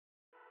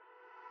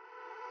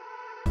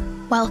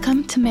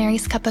Welcome to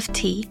Mary's Cup of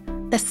Tea,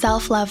 the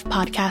self-love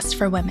podcast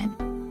for women.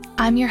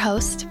 I'm your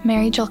host,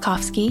 Mary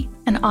Jolkowski,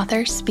 an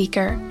author,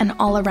 speaker, and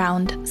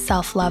all-around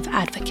self-love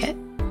advocate.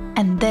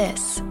 And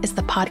this is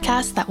the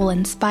podcast that will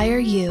inspire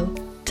you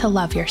to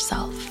love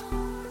yourself.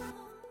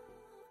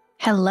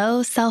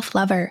 Hello,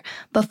 self-lover.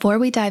 Before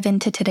we dive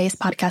into today's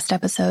podcast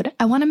episode,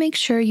 I want to make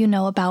sure you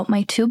know about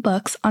my 2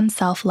 books on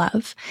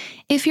self-love.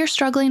 If you're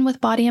struggling with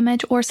body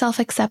image or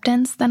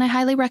self-acceptance, then I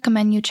highly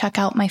recommend you check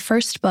out my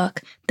first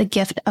book, The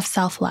Gift of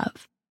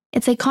Self-Love.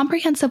 It's a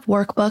comprehensive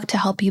workbook to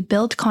help you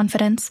build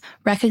confidence,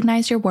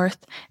 recognize your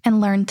worth,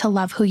 and learn to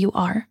love who you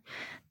are.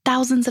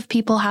 Thousands of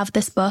people have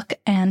this book,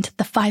 and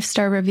the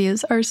 5-star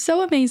reviews are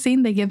so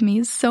amazing. They give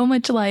me so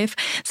much life.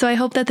 So I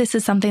hope that this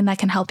is something that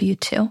can help you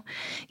too.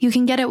 You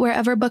can get it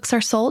wherever books are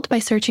sold by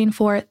searching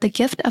for The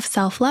Gift of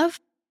Self-Love,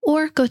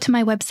 or go to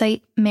my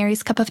website,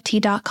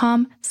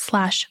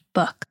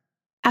 maryscupoftee.com/book.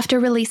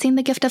 After releasing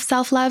The Gift of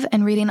Self-Love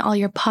and reading all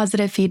your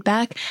positive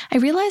feedback, I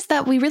realized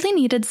that we really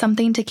needed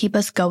something to keep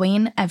us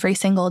going every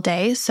single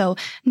day. So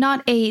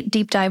not a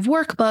deep dive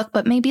workbook,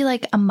 but maybe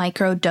like a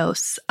micro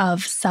dose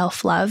of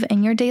self-love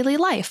in your daily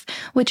life,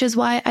 which is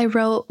why I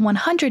wrote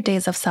 100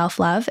 Days of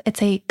Self-Love.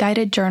 It's a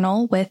guided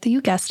journal with,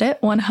 you guessed it,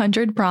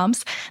 100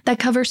 prompts that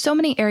cover so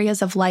many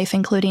areas of life,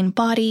 including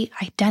body,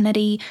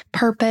 identity,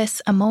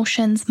 purpose,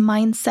 emotions,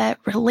 mindset,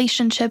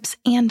 relationships,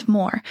 and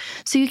more.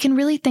 So you can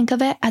really think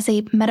of it as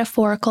a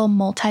metaphorical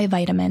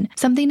multivitamin,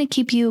 something to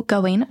keep you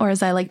going, or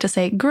as I like to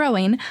say,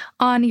 growing,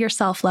 on your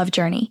self-love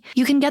journey.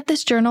 You can get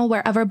this journal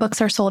wherever books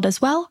are sold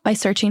as well by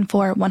searching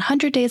for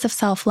 100 Days of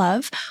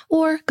Self-Love,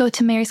 or go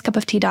to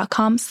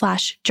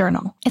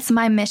maryscupoftee.com/journal. It's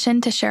my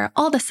mission to share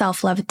all the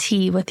self-love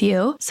tea with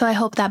you, so I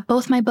hope that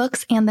both my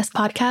books and this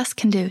podcast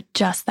can do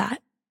just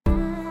that.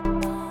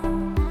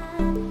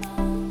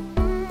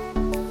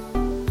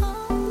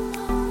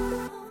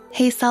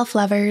 Hey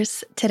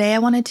self-lovers, today I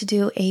wanted to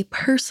do a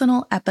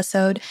personal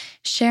episode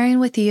sharing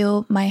with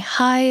you my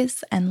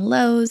highs and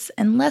lows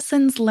and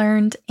lessons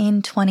learned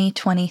in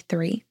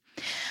 2023.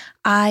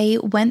 I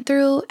went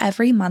through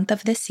every month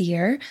of this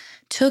year,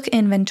 took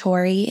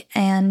inventory,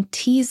 and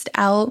teased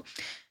out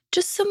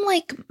just some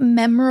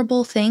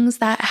memorable things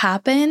that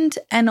happened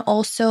and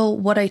also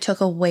what I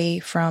took away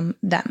from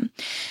them.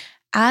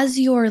 As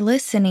you're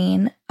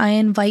listening, I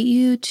invite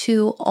you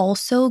to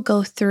also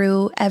go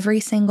through every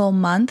single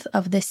month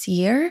of this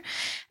year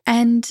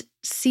and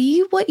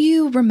see what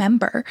you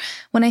remember.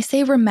 When I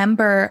say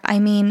remember, I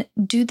mean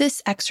do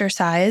this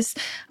exercise.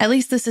 At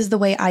least this is the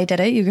way I did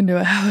it. You can do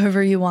it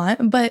however you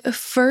want. But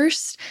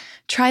first,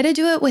 try to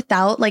do it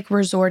without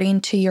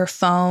resorting to your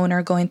phone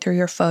or going through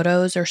your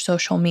photos or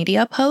social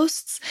media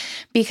posts,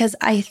 because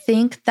I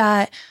think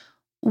that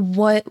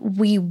what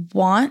we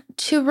want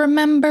to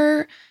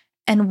remember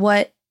and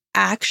what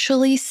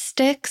actually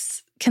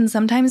sticks can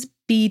sometimes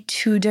be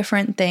 2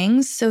 different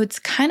things. So it's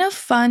kind of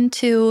fun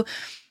to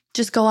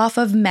just go off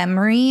of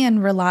memory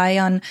and rely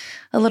on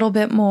a little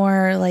bit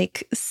more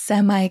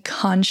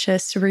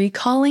semi-conscious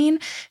recalling,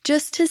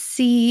 just to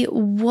see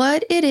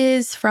what it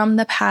is from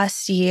the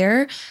past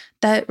year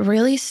that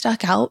really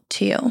stuck out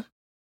to you.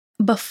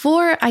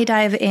 Before I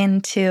dive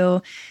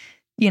into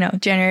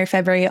January,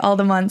 February, all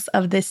the months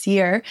of this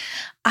year,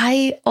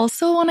 I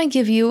also want to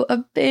give you a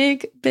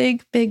big,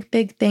 big, big,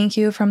 big thank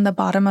you from the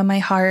bottom of my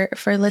heart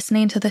for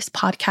listening to this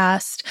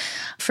podcast.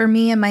 For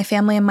me and my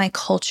family and my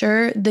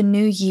culture, the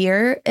new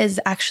year is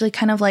actually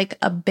kind of like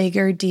a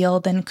bigger deal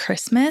than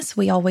Christmas.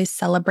 We always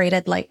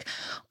celebrated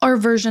our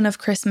version of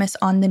Christmas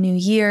on the new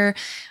year.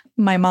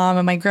 My mom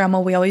and my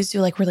grandma, we always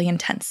do really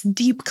intense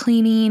deep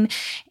cleaning.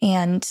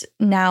 And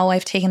now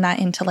I've taken that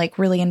into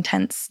really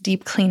intense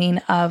deep cleaning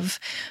of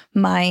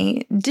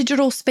my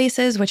digital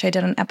spaces, which I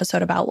did an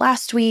episode about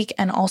last week,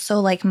 and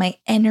also my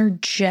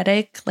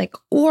energetic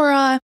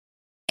aura.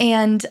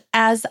 And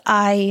as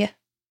I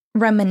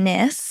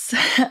reminisce,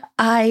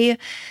 I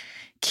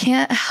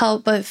can't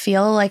help but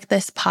feel like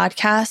this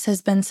podcast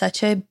has been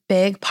such a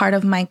big part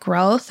of my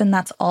growth, and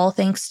that's all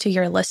thanks to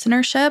your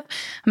listenership.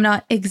 I'm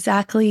not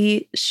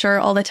exactly sure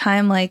all the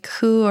time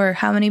who or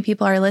how many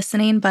people are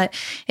listening, but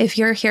if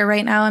you're here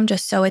right now, I'm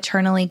just so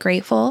eternally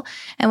grateful.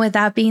 And with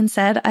that being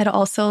said, I'd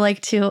also like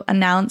to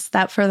announce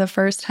that for the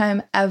first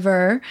time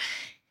ever,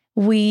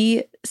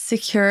 we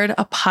secured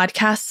a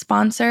podcast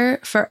sponsor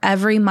for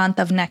every month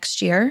of next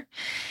year.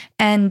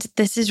 And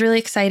this is really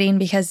exciting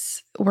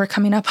because we're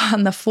coming up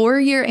on the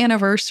 4-year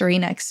anniversary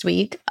next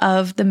week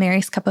of the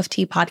Mary's Cup of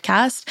Tea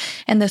podcast.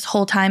 And this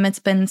whole time it's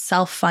been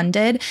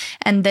self-funded.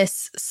 And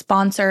this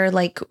sponsor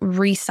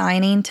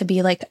re-signing to be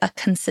a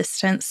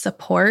consistent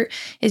support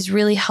is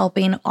really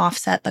helping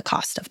offset the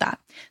cost of that.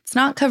 It's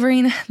not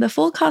covering the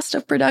full cost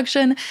of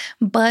production,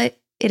 but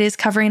it is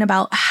covering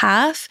about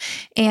half,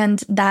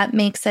 and that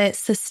makes it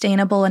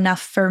sustainable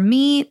enough for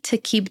me to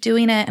keep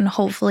doing it and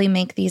hopefully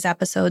make these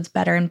episodes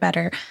better and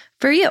better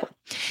for you.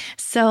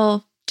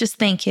 So just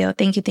thank you.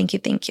 Thank you, thank you,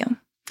 thank you.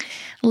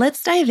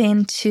 Let's dive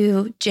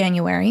into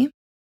January.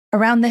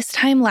 around this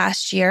time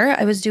last year,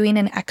 I was doing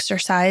an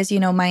exercise,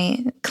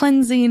 my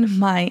cleansing,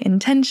 my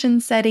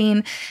intention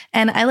setting.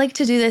 And I like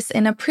to do this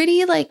in a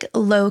pretty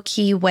low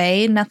key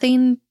way,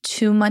 nothing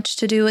too much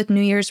to do with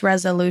New Year's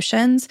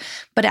resolutions,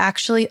 but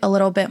actually a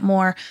little bit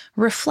more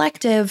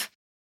reflective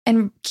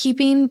and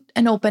keeping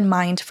an open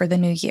mind for the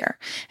new year.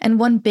 And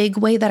one big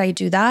way that I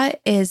do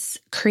that is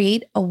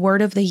create a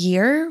word of the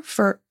year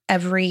for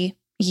every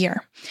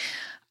year.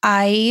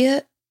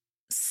 I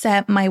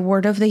set my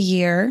word of the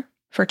year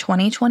for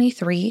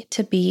 2023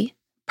 to be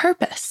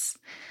purpose.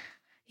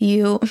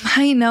 You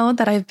might know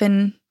that I've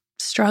been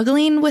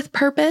struggling with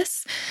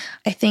purpose.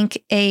 I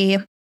think a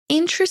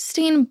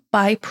interesting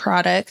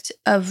byproduct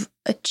of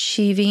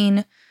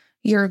achieving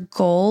your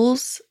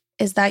goals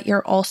is that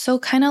you're also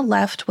kind of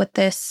left with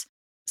this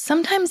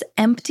sometimes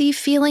empty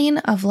feeling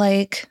of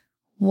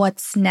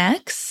what's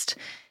next?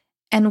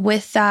 And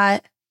with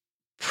that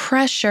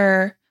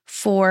pressure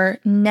for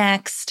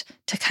next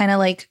to kind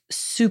of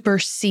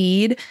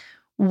supersede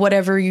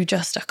whatever you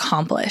just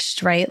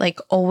accomplished, right?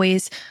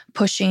 Always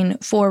pushing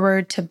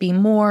forward to be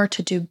more,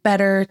 to do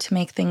better, to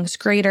make things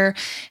greater.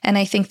 And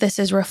I think this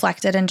is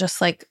reflected in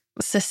just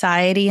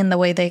society and the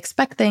way they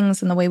expect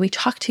things and the way we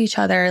talk to each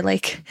other.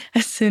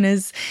 As soon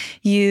as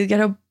you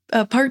get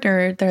a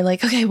partner, they're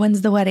like, okay,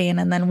 when's the wedding?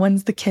 And then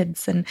when's the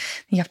kids? And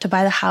you have to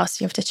buy the house.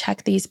 You have to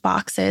check these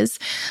boxes.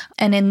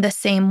 And in the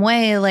same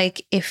way,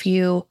 if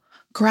you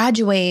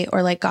graduate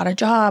or got a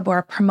job or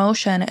a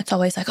promotion, it's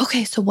always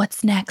okay, so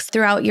what's next?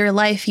 Throughout your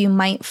life, you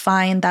might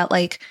find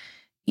that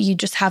you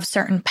just have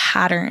certain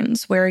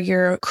patterns where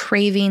you're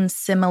craving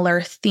similar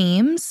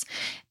themes.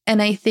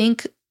 And I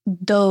think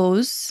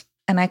those,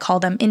 and I call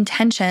them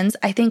intentions,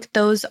 I think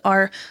those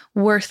are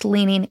worth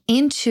leaning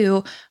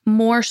into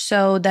more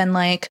so than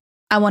I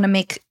want to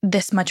make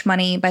this much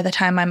money by the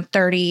time I'm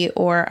 30,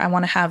 or I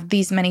want to have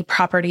these many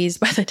properties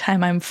by the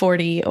time I'm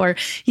 40, or,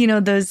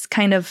 those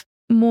kind of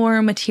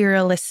more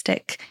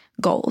materialistic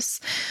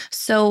goals.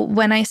 So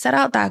when I set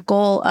out that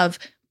goal of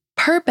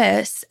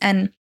purpose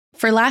and,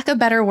 for lack of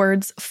better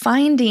words,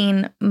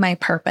 finding my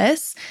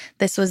purpose,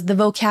 this was the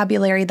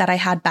vocabulary that I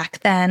had back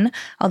then.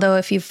 Although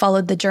if you've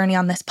followed the journey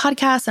on this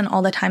podcast and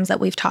all the times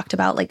that we've talked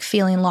about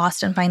feeling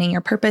lost and finding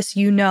your purpose,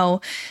 you know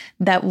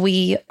that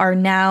we are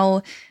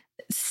now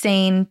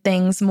saying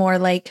things more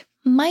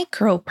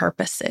micro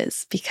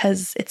purposes,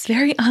 because it's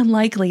very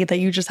unlikely that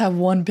you just have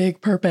one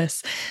big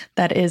purpose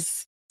that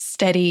is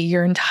steady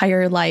your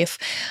entire life.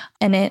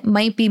 And it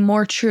might be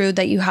more true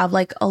that you have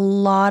a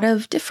lot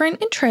of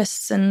different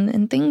interests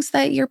and things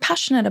that you're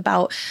passionate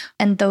about.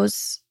 And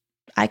those,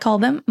 I call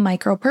them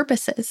micro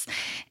purposes.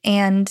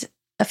 And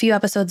a few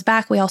episodes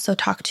back, we also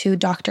talked to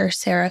Dr.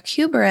 Sarah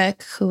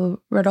Kubrick,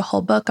 who wrote a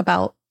whole book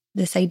about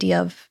this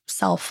idea of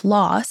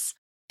self-loss.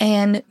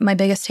 And my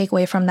biggest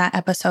takeaway from that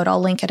episode,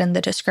 I'll link it in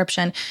the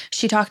description.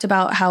 She talked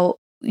about how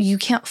you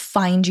can't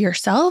find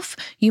yourself,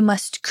 you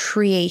must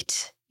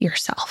create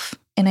yourself.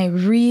 And I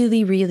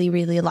really, really,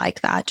 really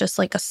like that. Just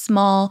a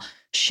small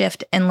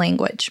shift in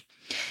language.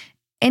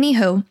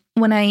 Anywho,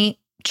 when I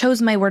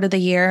chose my word of the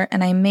year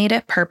and I made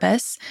it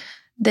purpose,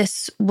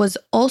 this was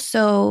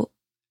also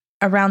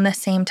around the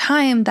same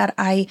time that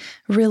I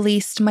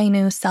released my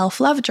new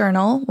self-love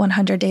journal,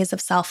 100 Days of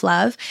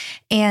Self-Love.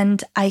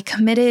 And I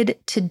committed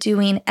to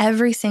doing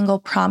every single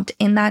prompt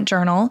in that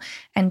journal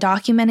and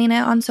documenting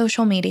it on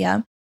social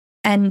media,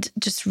 and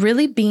just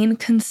really being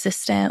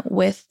consistent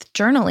with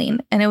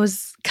journaling. And it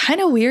was kind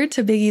of weird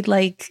to be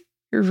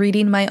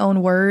reading my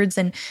own words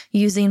and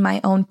using my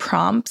own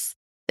prompts.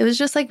 It was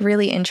just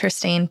really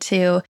interesting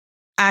to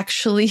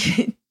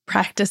actually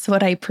practice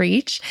what I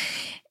preach.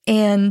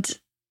 And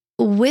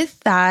with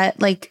that,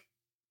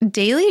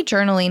 daily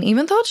journaling,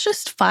 even though it's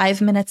just 5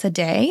 minutes a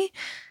day,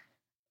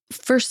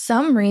 for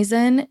some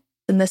reason,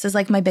 and this is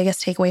my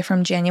biggest takeaway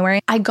from January,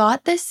 I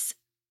got this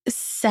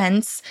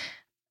sense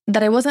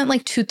that I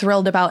wasn't too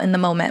thrilled about in the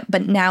moment,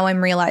 but now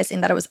I'm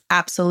realizing that it was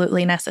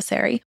absolutely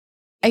necessary.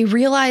 I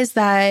realized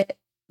that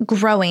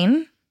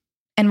growing,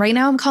 and right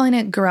now I'm calling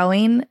it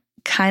growing,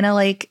 kind of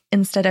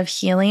instead of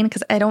healing,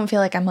 because I don't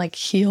feel I'm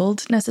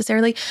healed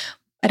necessarily.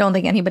 I don't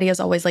think anybody is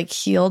always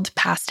healed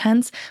past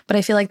tense, but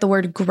I feel the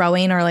word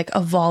growing or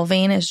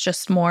evolving is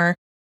just more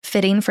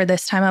fitting for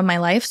this time of my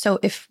life. So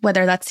if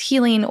whether that's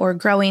healing or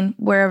growing,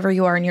 wherever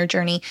you are in your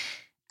journey,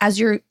 as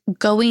you're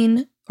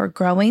going or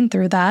growing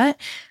through that,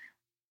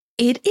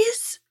 it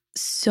is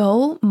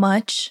so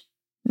much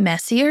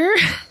messier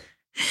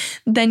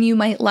than you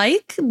might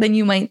than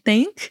you might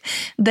think,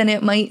 than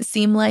it might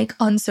seem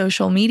on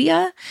social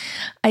media.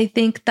 I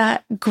think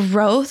that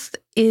growth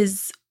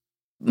is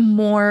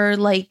more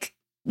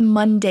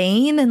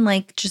mundane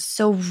and just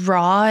so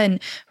raw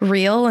and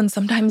real and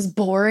sometimes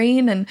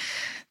boring and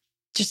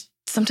just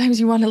sometimes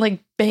you want to like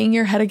bang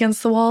your head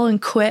against the wall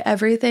and quit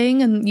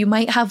everything. And you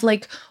might have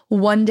like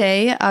one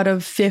day out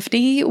of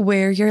 50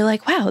 where you're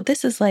like, wow,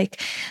 this is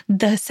like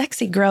the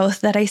sexy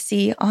growth that I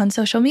see on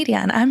social media.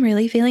 And I'm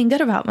really feeling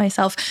good about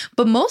myself.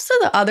 But most of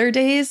the other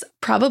days,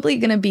 probably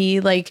going to be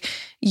like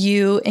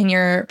you in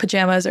your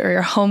pajamas or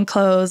your home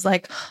clothes,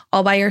 like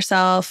all by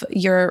yourself.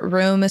 Your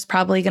room is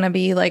probably going to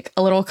be like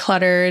a little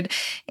cluttered,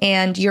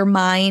 and your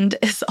mind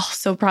is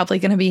also probably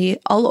going to be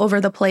all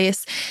over the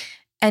place.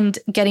 And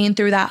getting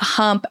through that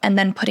hump and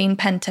then putting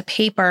pen to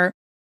paper,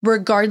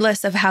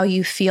 regardless of how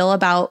you feel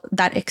about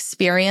that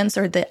experience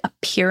or the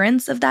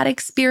appearance of that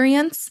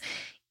experience,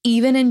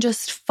 even in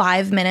just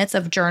 5 minutes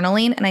of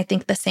journaling. And I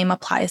think the same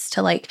applies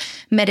to like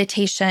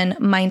meditation,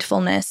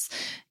 mindfulness,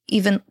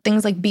 even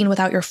things like being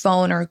without your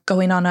phone or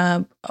going on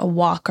a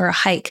walk or a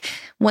hike.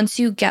 Once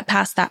you get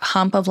past that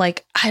hump of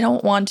like, I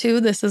don't want to,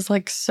 this is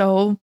like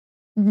so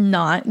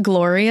not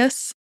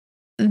glorious,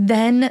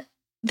 then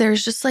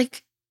there's just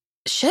like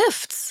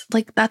shifts.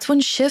 Like that's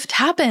when shift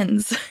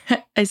happens.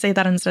 I say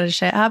that instead of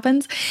shit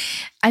happens.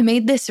 I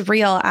made this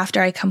reel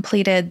after I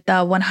completed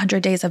the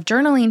 100 Days of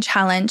Journaling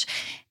challenge.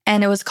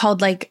 And it was called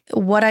like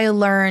what I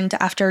learned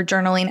after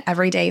journaling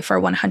every day for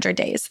 100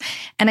 days.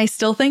 And I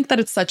still think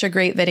that it's such a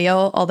great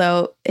video,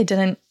 although it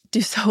didn't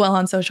do so well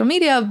on social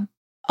media.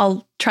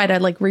 I'll try to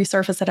like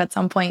resurface it at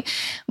some point.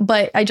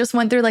 But I just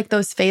went through like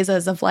those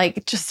phases of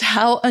like just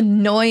how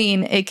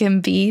annoying it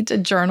can be to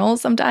journal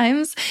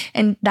sometimes,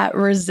 and that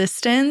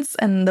resistance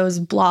and those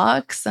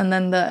blocks, and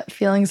then the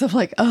feelings of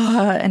like,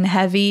 and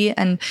heavy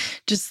and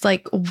just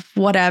like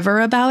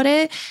whatever about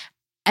it.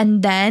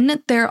 And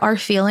then there are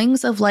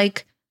feelings of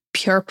like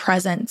pure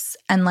presence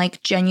and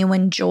like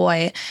genuine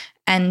joy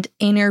and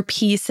inner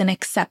peace and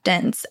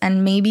acceptance,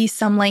 and maybe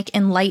some like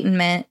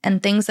enlightenment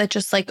and things that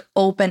just like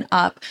open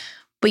up.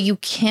 But you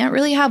can't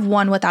really have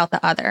one without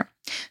the other.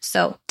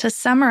 So to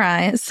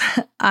summarize,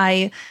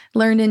 I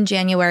learned in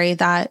January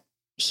that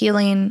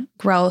healing,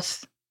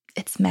 growth,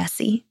 it's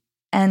messy.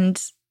 And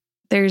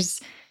there's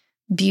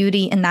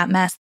beauty in that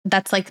mess.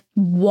 That's like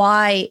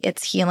why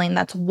it's healing.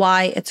 That's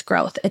why it's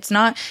growth. It's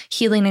not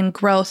healing and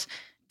growth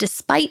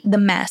despite the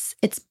mess.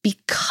 It's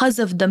because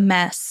of the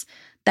mess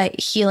that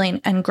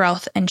healing and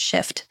growth and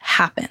shift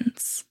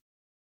happens.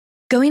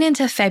 Going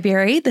into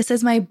February, this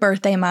is my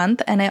birthday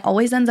month, and it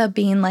always ends up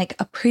being like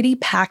a pretty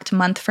packed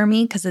month for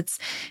me because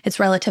it's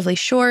relatively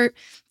short.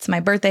 It's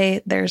my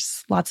birthday.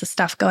 There's lots of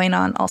stuff going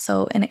on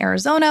also in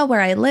Arizona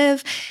where I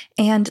live.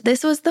 And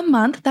this was the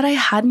month that I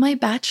had my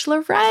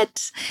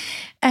bachelorette.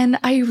 And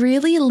I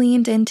really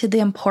leaned into the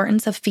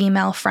importance of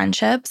female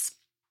friendships.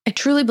 I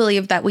truly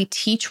believe that we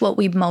teach what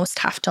we most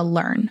have to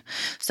learn.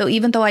 So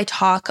even though I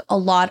talk a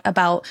lot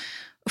about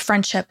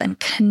friendship and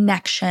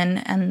connection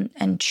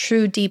and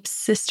true deep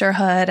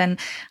sisterhood, and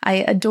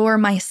I adore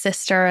my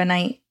sister, and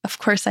I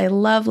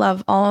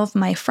love all of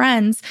my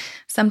friends,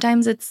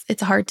 sometimes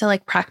it's hard to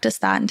like practice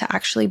that and to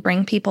actually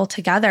bring people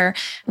together.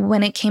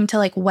 When it came to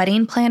like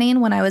wedding planning,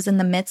 when I was in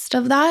the midst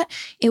of that,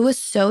 it was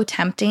so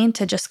tempting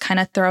to just kind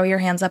of throw your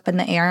hands up in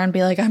the air and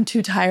be like, I'm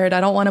too tired.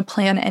 I don't want to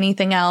plan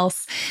anything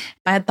else.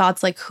 I had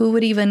thoughts like, who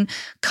would even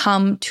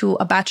come to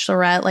a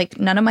bachelorette? Like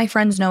none of my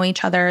friends know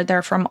each other.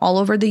 They're from all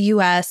over the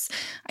US.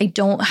 I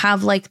don't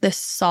have like this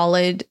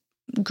solid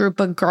group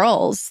of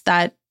girls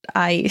that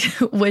I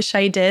wish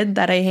I did,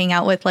 that I hang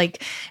out with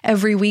like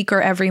every week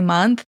or every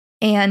month.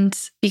 And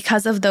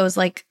because of those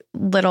like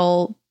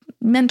little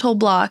mental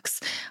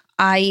blocks,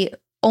 I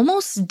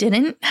almost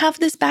didn't have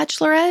this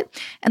bachelorette.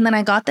 And then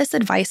I got this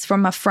advice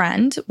from a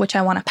friend, which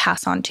I want to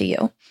pass on to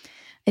you.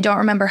 I don't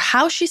remember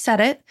how she said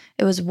it.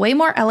 It was way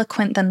more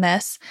eloquent than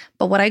this.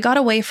 But what I got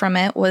away from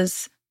it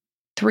was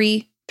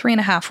three and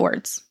a half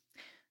words.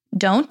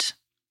 Don't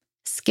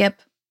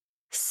skip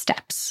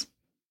steps.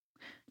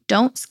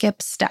 Don't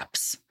skip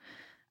steps.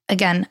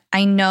 Again,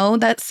 I know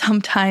that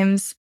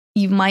sometimes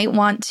you might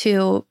want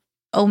to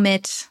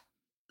omit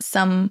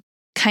some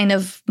kind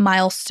of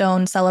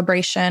milestone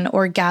celebration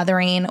or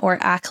gathering or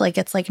act like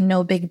it's like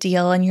no big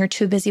deal and you're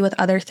too busy with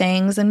other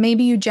things. And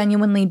maybe you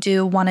genuinely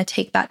do want to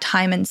take that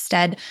time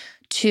instead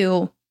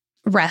to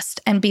rest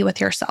and be with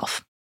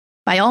yourself.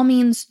 By all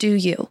means, do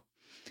you.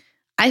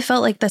 I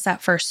felt like this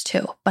at first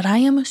too, but I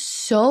am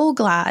so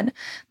glad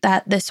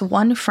that this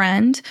one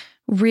friend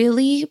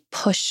really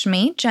pushed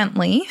me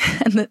gently.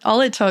 And all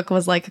it took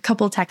was like a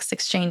couple text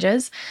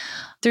exchanges.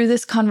 Through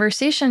this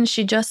conversation,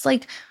 she just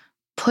like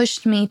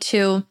pushed me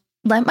to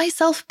let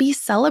myself be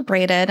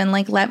celebrated and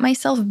like let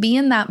myself be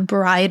in that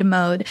bride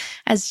mode,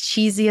 as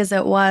cheesy as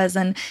it was,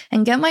 and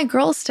get my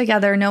girls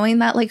together, knowing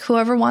that like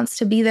whoever wants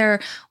to be there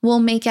will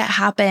make it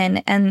happen,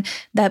 and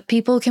that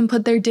people can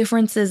put their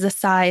differences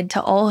aside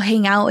to all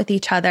hang out with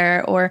each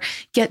other or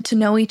get to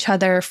know each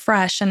other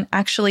fresh. And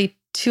actually,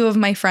 two of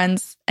my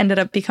friends ended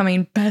up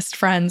becoming best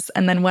friends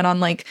and then went on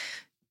like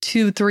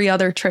 2-3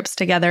 other trips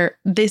together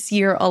this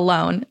year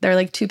alone. They're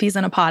like two peas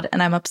in a pod,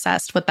 and I'm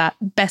obsessed with that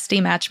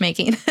bestie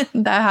matchmaking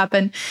that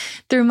happened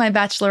through my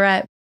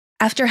bachelorette.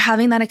 after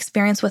having that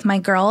experience with my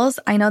girls,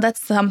 I know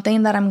that's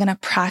something that I'm going to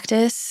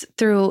practice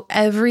through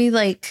every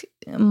like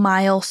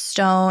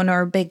milestone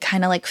or big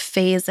kind of like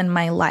phase in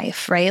my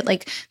life, right?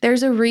 Like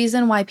there's a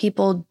reason why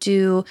people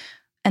do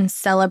and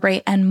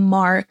celebrate and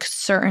mark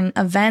certain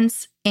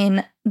events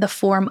in the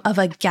form of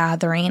a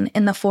gathering,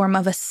 in the form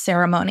of a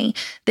ceremony.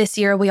 This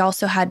year, we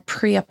also had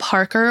Priya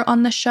Parker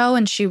on the show,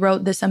 and she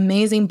wrote this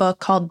amazing book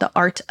called The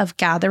Art of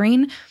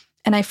Gathering.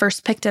 And I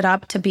first picked it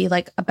up to be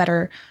like a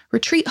better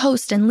retreat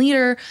host and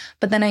leader,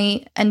 but then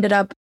I ended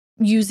up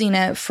using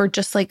it for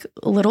just like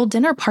little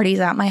dinner parties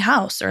at my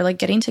house or like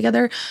getting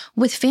together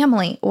with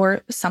family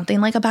or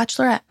something like a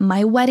bachelorette,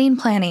 my wedding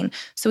planning.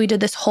 So we did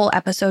this whole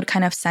episode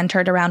kind of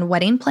centered around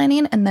wedding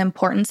planning and the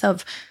importance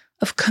of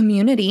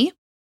community.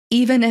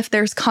 Even if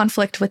there's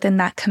conflict within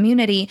that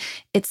community,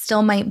 it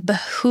still might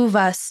behoove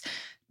us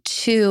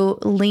to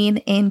lean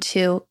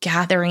into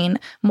gathering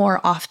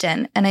more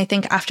often. And I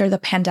think after the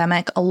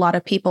pandemic, a lot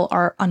of people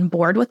are on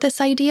board with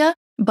this idea.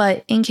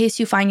 But in case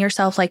you find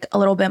yourself like a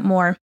little bit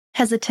more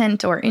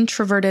hesitant or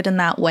introverted in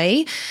that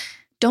way,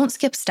 don't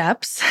skip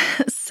steps.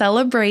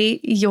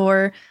 Celebrate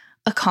your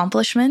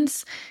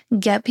accomplishments,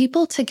 get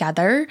people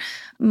together.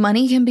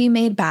 Money can be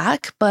made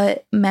back,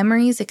 but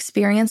memories,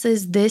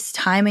 experiences this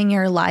time in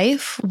your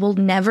life will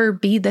never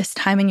be this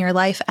time in your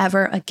life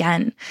ever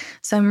again.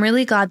 So I'm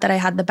really glad that I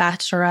had the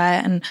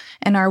bachelorette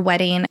and our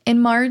wedding in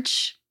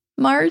March.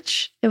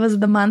 It was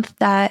the month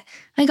that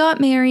I got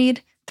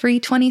married.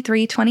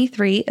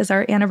 3/23/23 is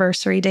our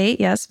anniversary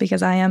date. Yes,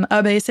 because I am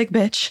a basic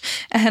bitch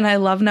and I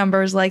love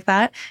numbers like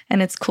that.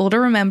 And it's cool to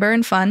remember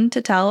and fun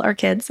to tell our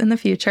kids in the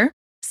future.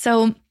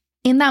 So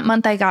in that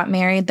month I got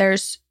married,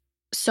 there's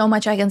so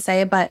much I can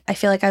say, but I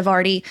feel like I've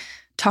already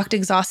talked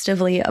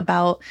exhaustively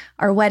about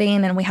our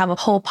wedding, and we have a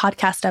whole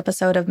podcast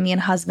episode of me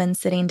and husband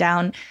sitting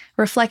down,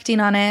 reflecting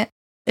on it.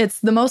 It's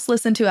the most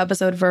listened to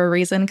episode for a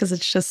reason because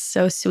it's just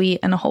so sweet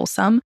and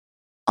wholesome.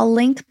 I'll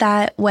link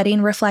that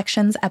wedding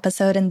reflections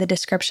episode in the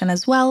description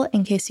as well,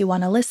 in case you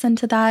want to listen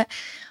to that.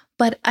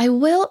 But I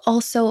will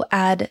also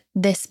add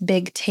this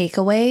big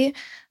takeaway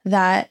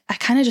that I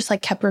kind of just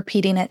like kept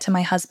repeating it to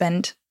my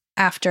husband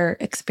after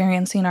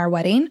experiencing our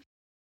wedding.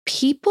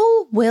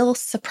 People will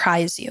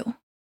surprise you.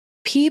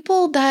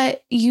 People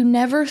that you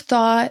never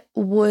thought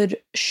would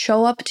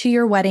show up to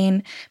your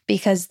wedding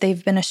because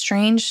they've been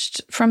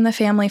estranged from the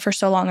family for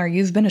so long, or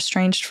you've been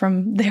estranged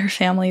from their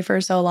family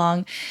for so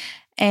long.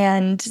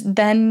 And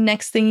then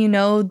next thing you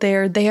know,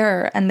 they're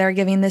there and they're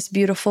giving this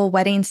beautiful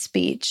wedding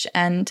speech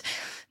and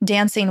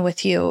dancing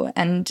with you,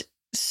 and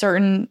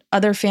certain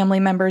other family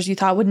members you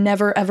thought would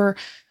never, ever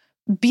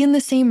be in the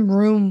same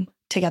room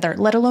together,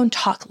 let alone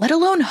talk, let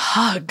alone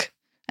hug.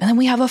 And then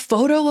we have a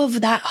photo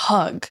of that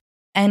hug.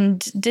 And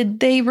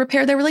did they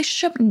repair their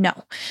relationship?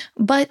 No.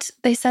 But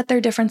they set their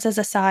differences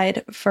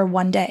aside for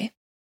one day.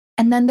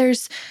 And then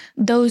there's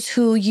those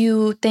who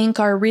you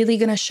think are really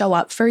going to show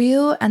up for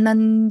you, and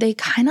then they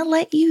kind of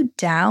let you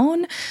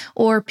down,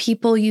 or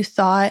people you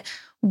thought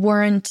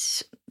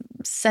weren't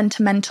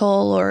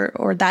sentimental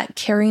or that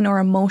caring or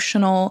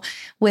emotional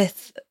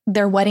with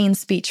their wedding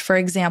speech, for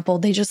example.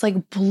 They just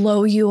like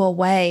blow you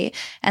away.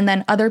 And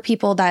then other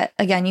people that,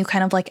 again, you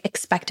kind of like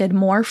expected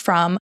more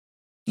from,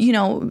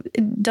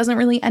 it doesn't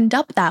really end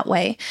up that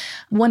way.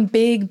 One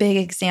big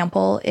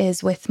example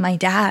is with my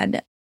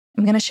dad.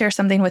 I'm going to share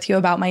something with you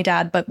about my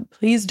dad, but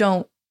please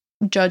don't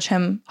judge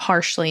him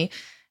harshly,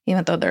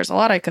 even though there's a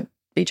lot I could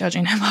be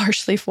judging him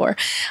harshly for.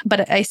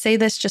 But I say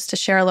this just to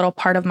share a little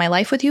part of my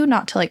life with you,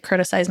 not to like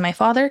criticize my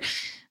father.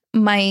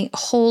 My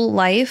whole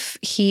life,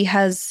 he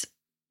has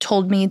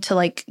told me to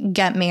like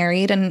get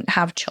married and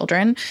have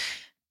children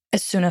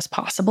as soon as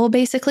possible,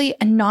 basically.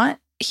 And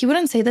he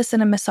wouldn't say this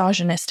in a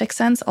misogynistic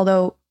sense,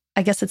 although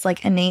I guess it's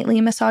like innately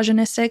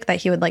misogynistic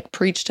that he would like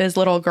preach to his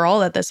little girl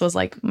that this was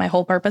like my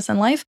whole purpose in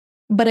life.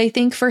 But I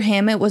think for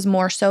him, it was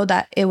more so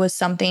that it was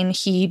something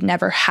he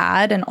never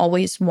had and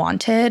always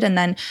wanted. And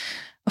then,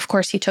 of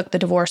course, he took the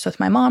divorce with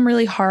my mom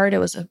really hard. It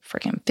was a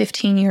freaking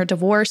 15-year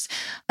divorce.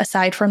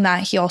 Aside from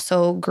that, he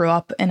also grew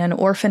up in an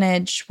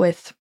orphanage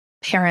with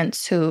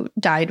parents who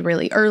died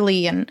really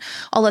early and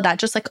all of that,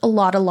 just like a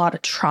lot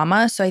of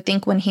trauma. So I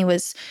think when he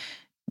was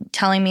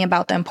telling me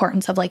about the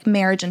importance of like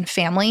marriage and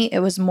family, it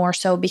was more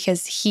so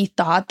because he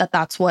thought that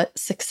that's what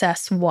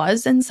success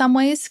was in some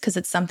ways, because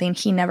it's something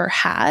he never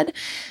had.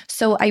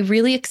 So I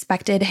really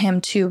expected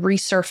him to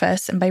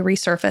resurface. And by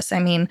resurface, I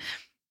mean,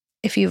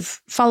 if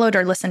you've followed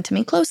or listened to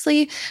me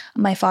closely,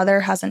 my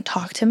father hasn't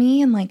talked to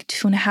me in like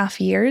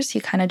 2.5 years. He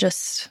kind of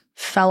just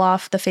fell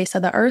off the face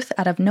of the earth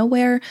out of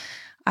nowhere.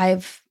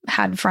 I've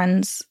had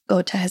friends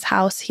go to his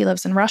house. He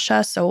lives in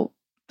Russia, so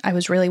I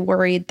was really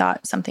worried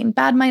that something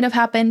bad might have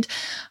happened,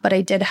 but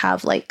I did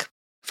have like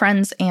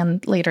friends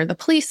and later the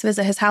police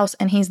visit his house,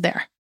 and he's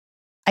there.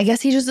 I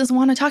guess he just doesn't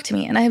want to talk to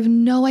me, and I have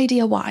no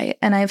idea why.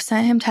 And I've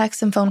sent him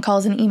texts and phone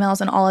calls and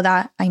emails and all of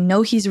that. I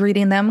know he's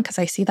reading them because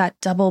I see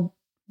that double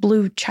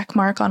blue check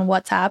mark on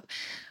WhatsApp.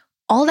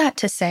 All that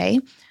to say,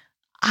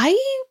 I,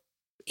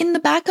 in the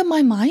back of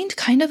my mind,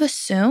 kind of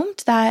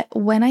assumed that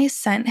when I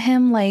sent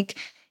him like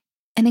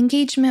an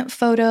engagement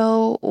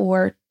photo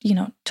or,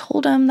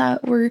 told him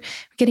that we're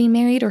getting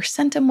married or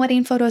sent him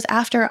wedding photos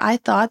after, I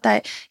thought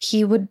that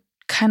he would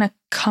kind of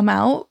come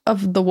out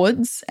of the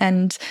woods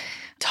and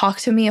talk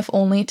to me, if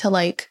only to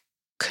like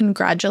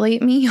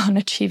congratulate me on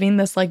achieving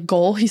this like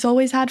goal he's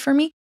always had for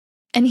me.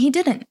 And he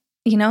didn't,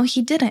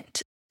 he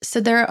didn't.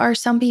 So there are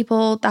some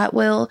people that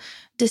will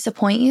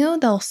disappoint you.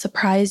 They'll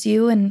surprise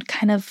you in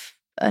kind of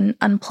an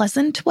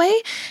unpleasant way.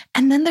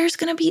 And then there's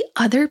going to be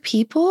other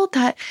people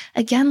that,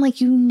 again,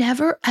 like you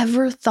never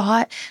ever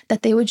thought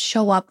that they would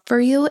show up for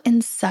you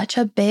in such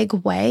a big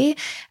way.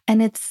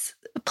 And it's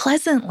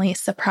pleasantly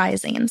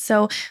surprising.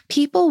 So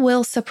people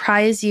will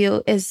surprise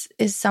you is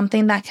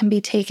something that can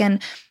be taken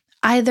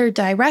either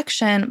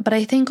direction. But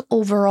I think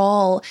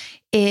overall,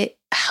 it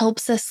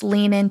helps us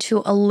lean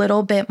into a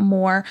little bit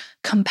more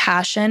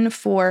compassion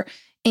for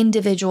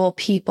individual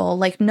people,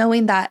 like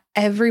knowing that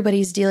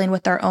everybody's dealing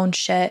with their own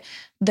shit.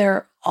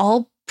 They're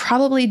all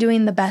probably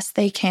doing the best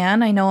they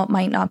can. I know it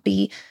might not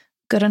be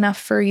good enough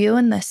for you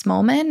in this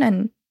moment.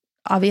 And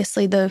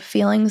obviously the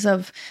feelings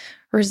of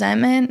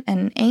resentment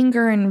and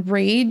anger and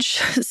rage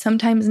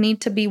sometimes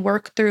need to be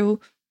worked through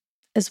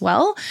as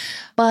well.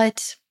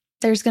 But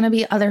there's going to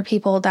be other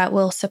people that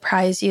will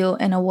surprise you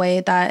in a way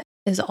that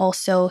is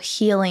also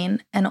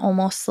healing and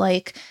almost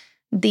like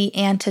the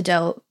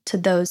antidote to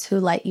those who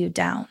let you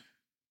down.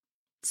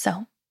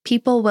 So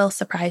people will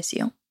surprise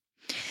you.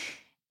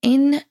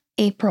 In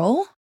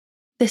April,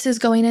 this is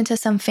going into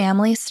some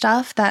family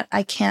stuff that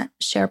I can't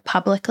share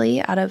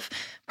publicly out of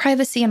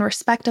privacy and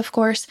respect, of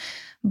course,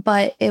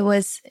 but it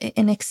was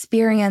an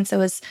experience. It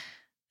was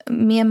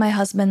me and my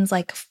husband's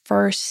like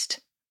first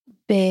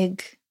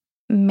big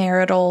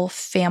marital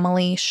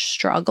family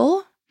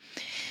struggle.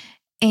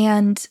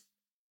 And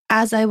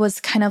as I was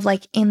kind of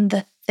like in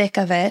the thick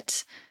of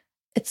it,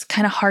 it's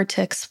kind of hard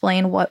to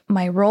explain what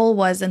my role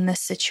was in this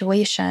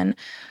situation,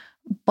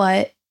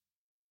 but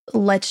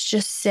let's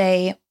just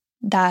say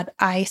that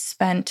I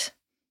spent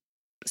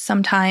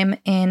some time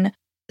in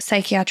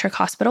psychiatric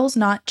hospitals,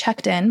 not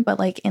checked in, but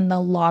like in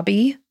the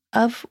lobby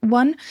of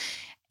one.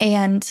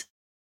 And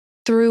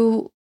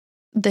through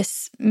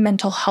this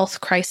mental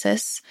health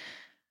crisis,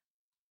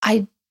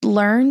 I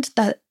learned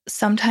that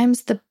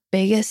sometimes the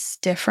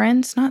biggest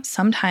difference, not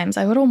sometimes,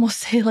 I would almost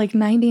say like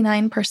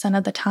 99%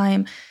 of the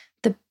time,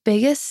 the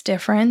biggest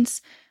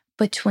difference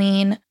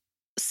between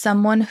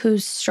someone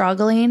who's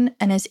struggling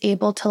and is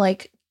able to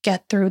like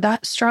get through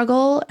that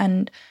struggle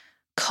and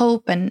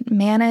cope and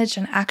manage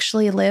and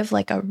actually live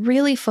like a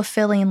really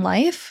fulfilling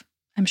life.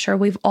 I'm sure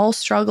we've all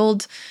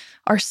struggled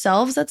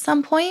ourselves at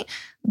some point.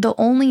 The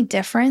only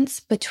difference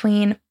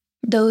between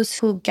those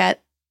who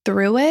get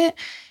through it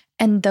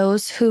and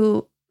those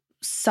who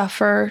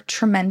suffer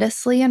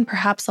tremendously and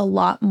perhaps a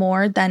lot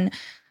more than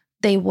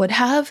they would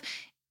have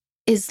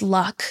is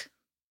luck.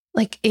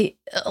 Like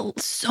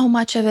so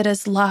much of it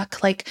is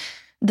luck. Like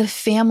the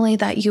family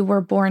that you were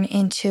born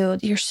into,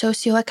 your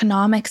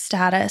socioeconomic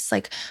status,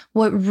 like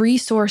what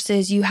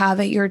resources you have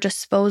at your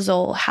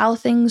disposal, how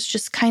things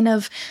just kind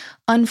of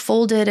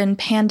unfolded and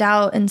panned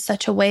out in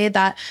such a way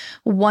that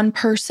one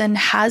person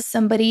has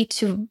somebody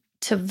to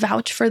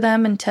vouch for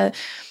them and to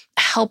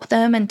help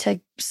them and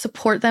to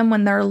support them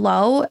when they're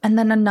low. And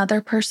then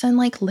another person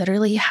like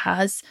literally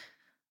has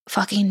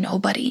fucking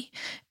nobody.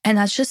 And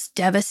that's just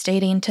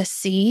devastating to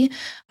see.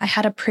 I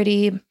had a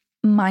pretty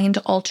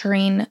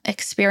mind-altering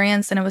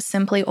experience, and it was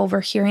simply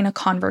overhearing a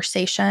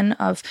conversation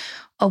of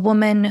a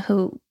woman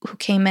who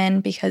came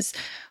in because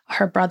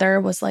her brother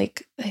was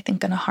like, I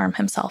think, going to harm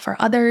himself or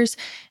others.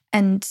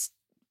 And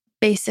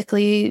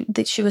basically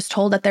she was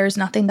told that there's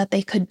nothing that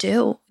they could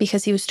do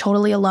because he was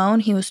totally alone.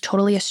 He was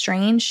totally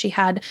estranged. She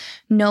had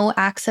no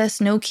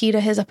access, no key to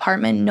his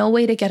apartment, no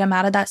way to get him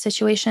out of that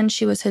situation.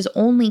 She was his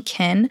only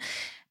kin.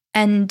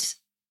 And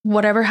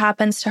whatever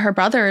happens to her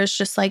brother is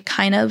just like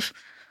kind of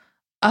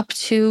up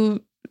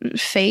to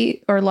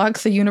fate or luck,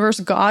 the universe,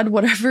 God,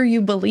 whatever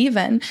you believe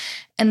in.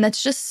 And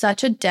that's just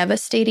such a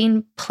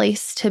devastating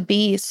place to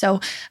be.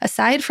 So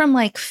aside from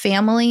like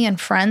family and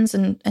friends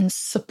and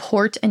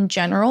support in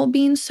general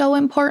being so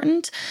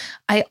important,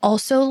 I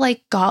also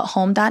like got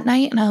home that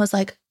night and I was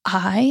like,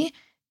 I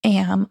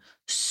am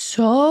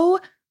so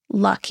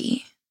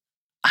lucky.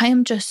 I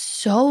am just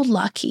so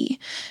lucky.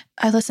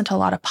 I listen to a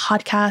lot of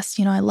podcasts.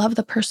 I love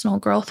the personal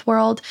growth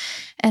world.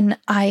 And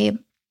I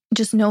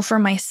just know for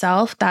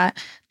myself that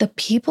the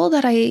people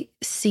that I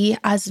see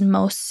as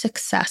most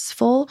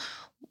successful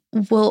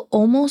will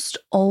almost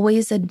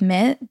always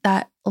admit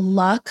that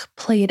luck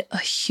played a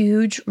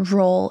huge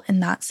role in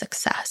that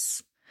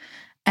success.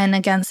 And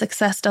again,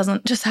 success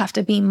doesn't just have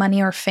to be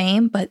money or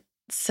fame, but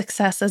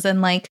success is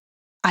in like,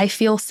 I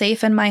feel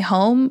safe in my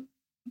home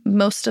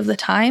most of the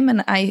time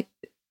and I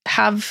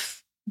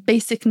have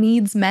basic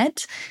needs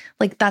met.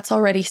 Like that's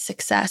already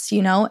success,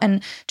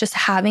 and just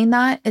having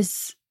that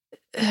is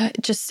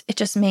it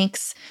just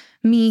makes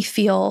me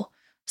feel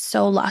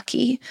so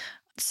lucky.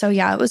 So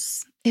yeah,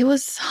 it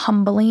was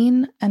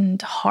humbling and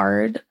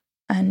hard,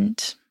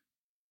 and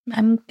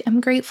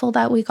I'm grateful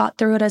that we got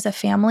through it as a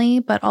family,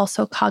 but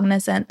also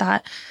cognizant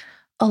that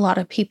a lot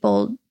of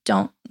people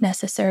don't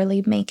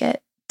necessarily make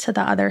it to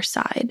the other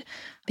side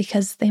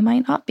because they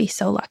might not be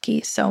so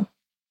lucky. So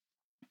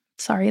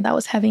sorry, that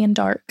was heavy and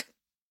dark,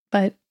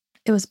 but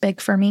it was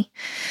big for me.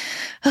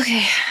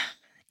 Okay.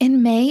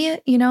 In May,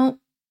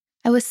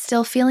 I was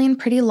still feeling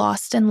pretty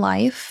lost in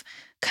life,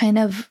 kind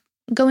of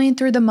going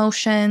through the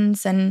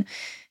motions and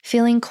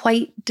feeling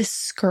quite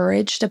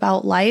discouraged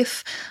about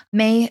life.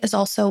 May is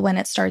also when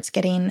it starts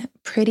getting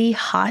pretty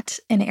hot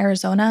in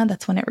Arizona.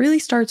 That's when it really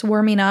starts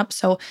warming up.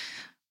 So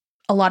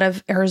a lot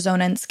of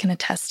Arizonans can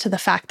attest to the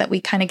fact that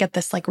we kind of get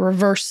this like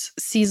reverse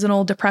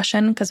seasonal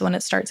depression because when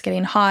it starts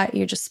getting hot,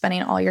 you're just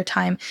spending all your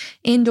time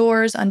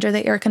indoors under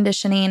the air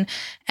conditioning,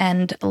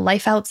 and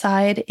life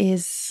outside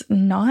is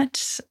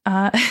not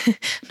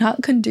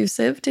not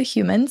conducive to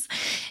humans.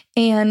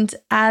 And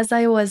as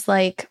I was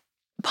like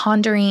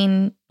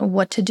pondering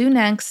what to do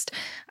next,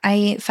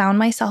 I found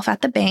myself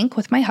at the bank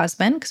with my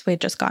husband because we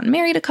had just gotten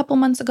married a couple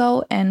months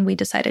ago, and we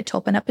decided to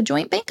open up a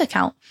joint bank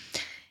account.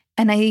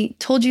 And I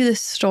told you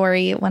this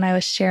story when I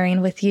was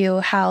sharing with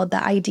you how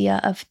the idea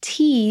of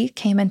tea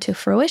came into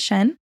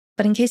fruition.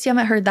 But in case you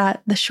haven't heard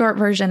that, the short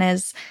version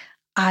is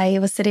I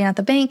was sitting at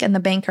the bank and the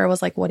banker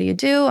was like, "What do you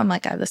do?" I'm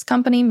like, "I have this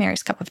company,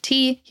 Mary's Cup of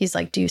Tea." He's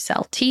like, "Do you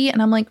sell tea?"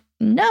 And I'm like,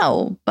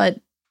 "No, but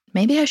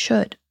maybe I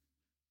should."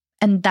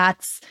 And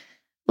that's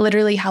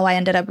literally how I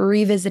ended up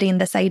revisiting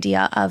this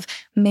idea of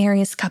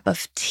Mary's Cup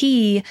of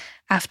Tea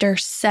after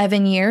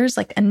 7 years,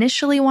 like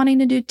initially wanting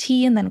to do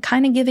tea and then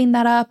kind of giving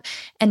that up,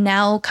 and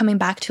now coming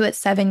back to it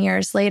 7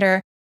 years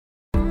later.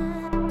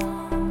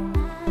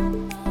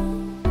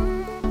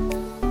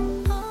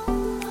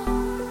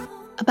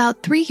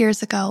 About 3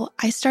 years ago,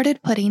 I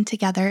started putting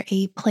together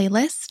a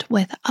playlist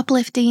with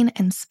uplifting,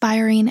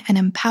 inspiring, and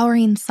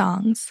empowering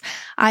songs.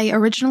 I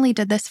originally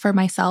did this for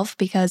myself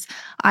because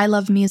I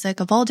love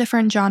music of all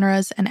different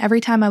genres, and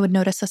every time I would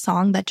notice a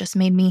song that just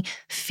made me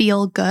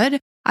feel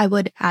good, I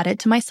would add it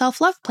to my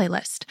self-love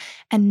playlist.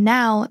 And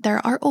now there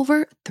are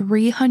over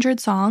 300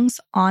 songs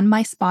on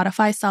my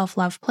Spotify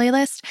self-love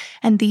playlist,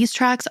 and these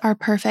tracks are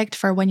perfect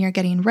for when you're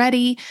getting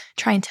ready,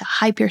 trying to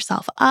hype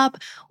yourself up,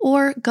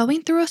 or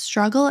going through a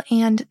struggle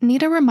and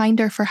need a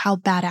reminder for how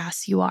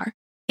badass you are.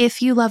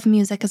 If you love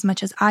music as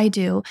much as I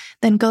do,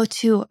 then go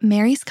to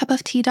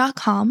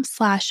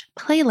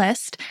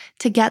maryscupoftea.com/playlist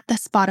to get the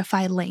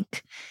Spotify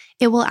link.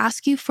 It will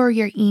ask you for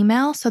your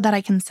email so that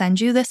I can send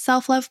you this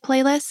self-love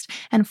playlist.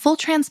 And full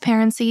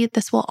transparency,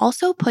 this will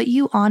also put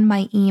you on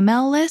my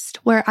email list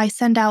where I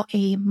send out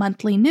a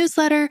monthly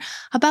newsletter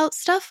about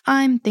stuff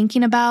I'm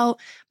thinking about,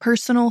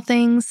 personal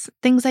things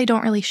I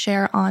don't really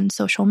share on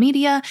social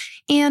media,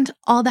 and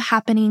all the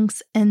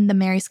happenings in the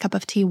Mary's Cup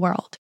of Tea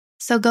world.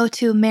 So go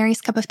to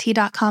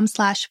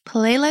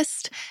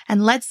maryscupoftea.com/playlist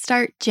and let's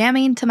start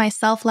jamming to my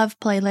self-love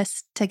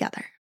playlist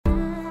together.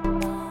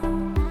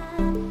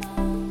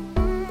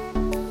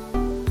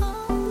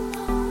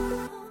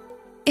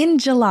 In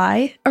June.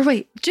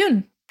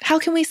 How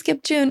can we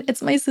skip June?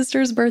 It's my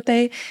sister's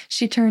birthday.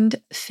 She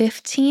turned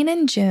 15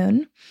 in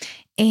June,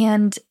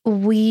 and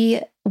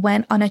we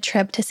went on a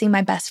trip to see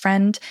my best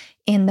friend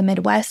in the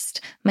Midwest.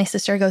 My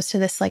sister goes to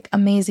this like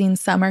amazing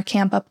summer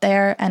camp up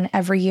there, and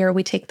every year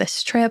we take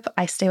this trip.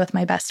 I stay with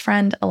my best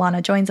friend.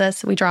 Alana joins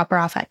us. We drop her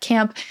off at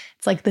camp.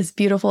 It's like this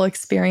beautiful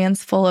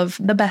experience full of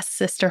the best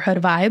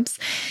sisterhood vibes.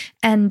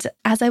 And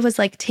as I was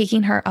like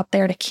taking her up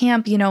there to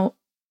camp,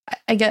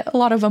 I get a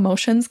lot of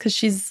emotions because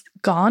she's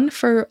gone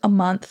for a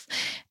month,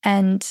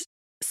 and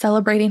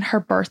celebrating her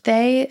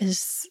birthday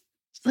is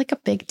like a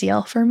big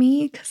deal for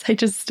me because I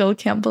just still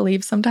can't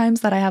believe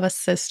sometimes that I have a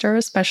sister,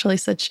 especially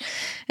such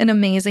an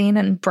amazing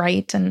and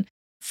bright and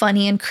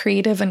funny and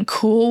creative and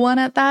cool one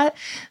at that.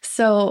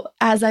 So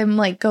as I'm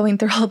like going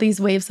through all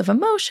these waves of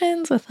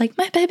emotions with like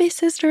my baby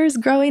sisters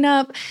growing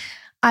up,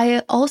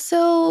 I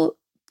also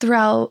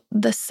throughout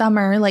the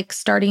summer, like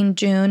starting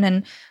June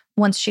and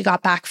once she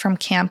got back from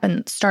camp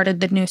and started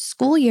the new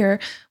school year,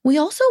 we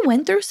also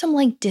went through some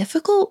like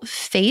difficult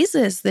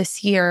phases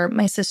this year,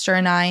 my sister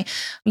and I.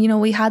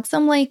 We had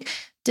some like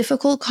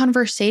difficult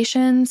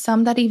conversations,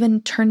 some that even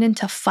turned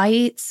into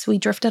fights. We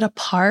drifted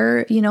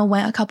apart,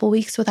 went a couple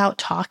weeks without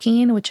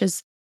talking, which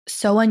is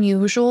so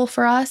unusual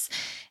for us.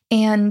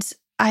 And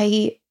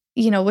I,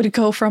 would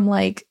go from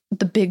like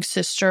the big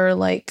sister,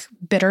 like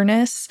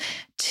bitterness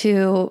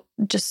to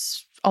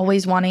just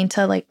always wanting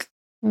to like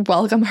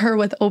welcome her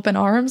with open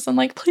arms and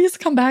like, please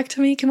come back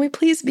to me. Can we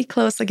please be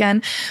close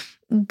again?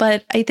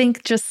 But I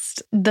think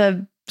just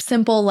the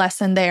simple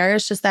lesson there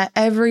is just that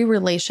every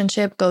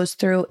relationship goes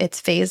through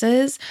its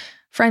phases: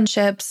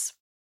 friendships,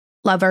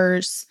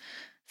 lovers,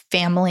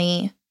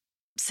 family,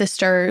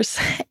 sisters.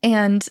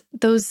 And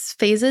those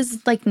phases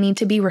like need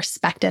to be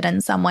respected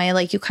in some way.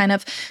 Like you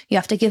have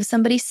to give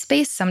somebody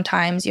space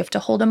sometimes. You have to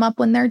hold them up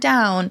when they're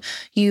down.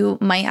 You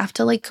might have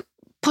to like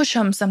push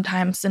them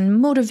sometimes and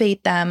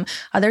motivate them.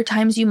 Other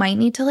times you might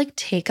need to like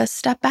take a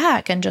step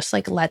back and just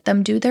like let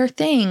them do their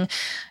thing.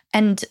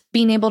 And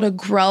being able to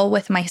grow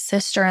with my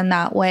sister in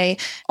that way,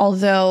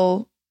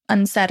 although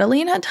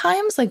unsettling at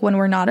times, like when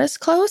we're not as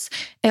close,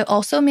 it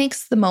also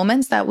makes the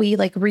moments that we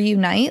like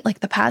reunite, like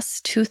the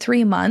past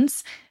 2-3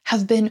 months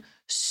have been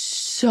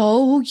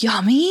so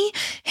yummy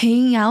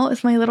hanging out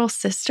with my little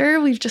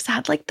sister. We've just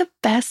had like the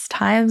best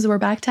times. We're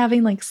back to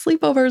having like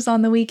sleepovers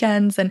on the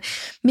weekends and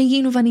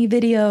making funny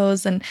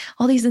videos and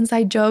all these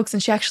inside jokes.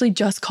 And she actually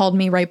just called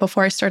me right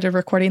before I started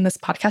recording this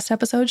podcast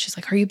episode. She's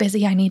like, "Are you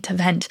busy? I need to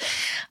vent."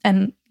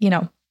 And,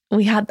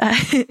 we had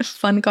that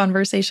fun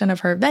conversation of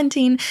her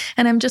venting.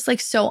 And I'm just like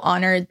so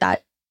honored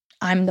that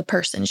I'm the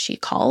person she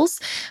calls,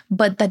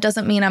 but that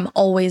doesn't mean I'm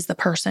always the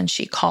person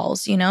she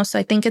calls, So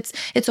I think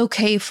it's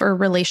okay for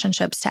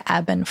relationships to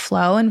ebb and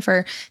flow and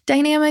for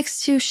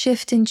dynamics to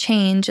shift and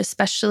change,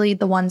 especially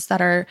the ones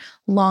that are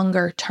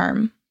longer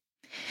term.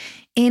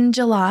 In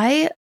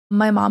July,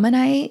 my mom and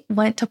I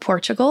went to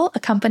Portugal,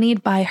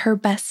 accompanied by her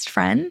best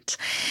friend.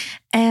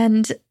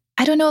 And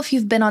I don't know if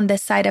you've been on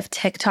this side of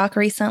TikTok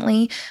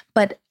recently,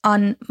 but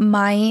on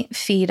my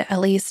feed, at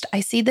least,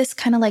 I see this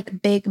kind of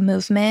like big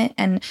movement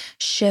and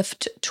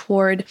shift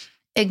toward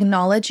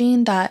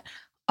acknowledging that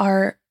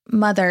our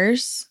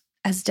mothers,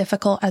 as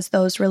difficult as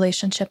those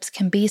relationships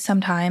can be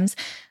sometimes,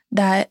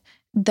 that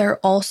they're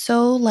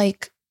also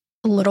like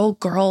little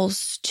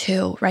girls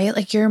too, right?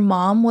 Like your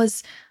mom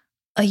was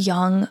a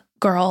young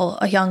girl,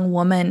 a young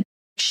woman.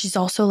 She's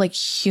also like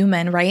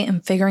human, right?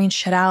 And figuring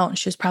shit out. And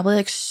she was probably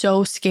like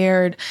so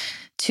scared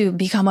to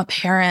become a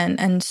parent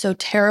and so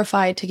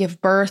terrified to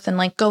give birth and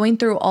like going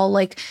through all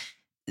like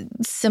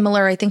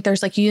similar, I think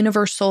there's like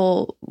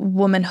universal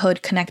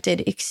womanhood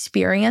connected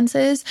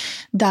experiences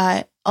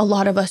that a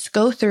lot of us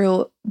go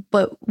through,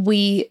 but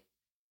we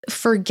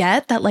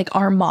forget that like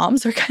our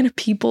moms are kind of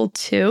people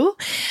too.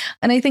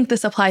 And I think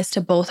this applies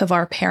to both of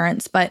our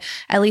parents, but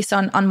at least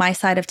on my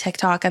side of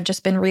TikTok, I've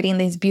just been reading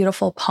these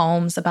beautiful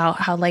poems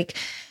about how like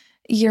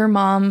your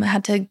mom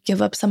had to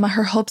give up some of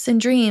her hopes and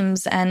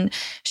dreams. And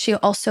she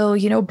also,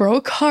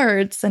 broke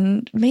hearts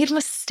and made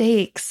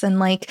mistakes and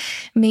like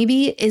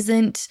maybe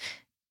isn't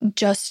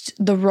just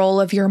the role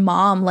of your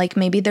mom. Like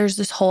maybe there's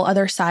this whole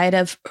other side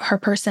of her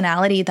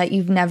personality that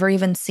you've never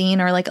even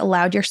seen or like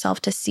allowed yourself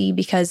to see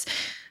because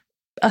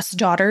us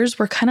daughters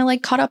were kind of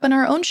like caught up in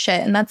our own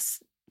shit. And that's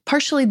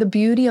partially the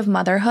beauty of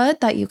motherhood,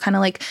 that you kind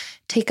of like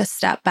take a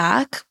step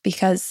back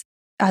because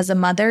as a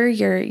mother,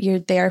 you're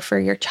there for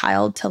your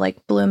child to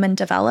like bloom and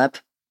develop.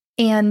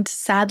 And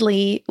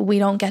sadly, we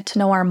don't get to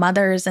know our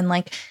mothers and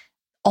like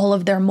all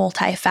of their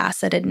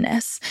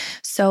multifacetedness.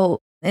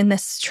 So in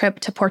this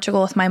trip to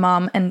Portugal with my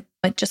mom, and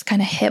it just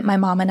kind of hit my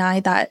mom and I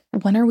that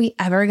when are we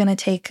ever going to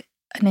take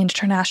an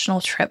international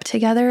trip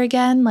together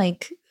again?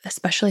 Like,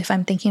 especially if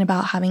I'm thinking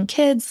about having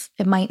kids,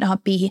 it might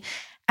not be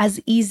as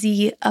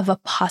easy of a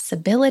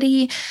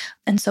possibility.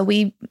 And so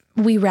we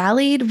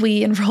rallied,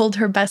 we enrolled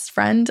her best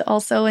friend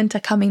also into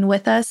coming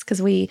with us because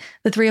the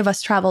three of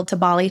us traveled to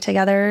Bali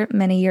together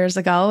many years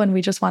ago. And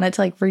we just wanted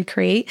to like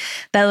recreate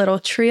that little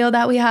trio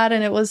that we had.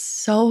 And it was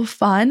so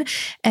fun.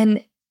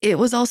 And it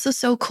was also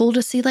so cool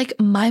to see like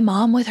my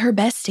mom with her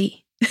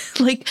bestie.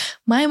 Like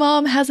my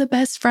mom has a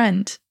best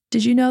friend.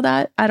 Did you know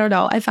that? I don't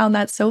know. I found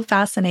that so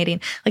fascinating.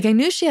 Like I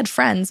knew she had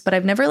friends, but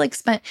I've never like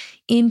spent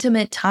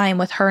intimate time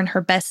with her and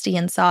her bestie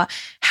and saw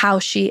how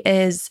she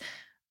is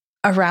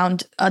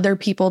around other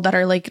people that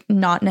are like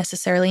not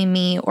necessarily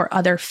me or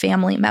other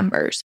family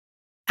members.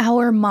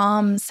 Our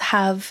moms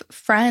have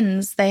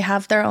friends. They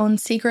have their own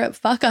secret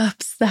fuck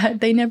ups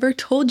that they never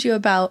told you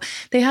about.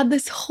 They had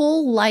this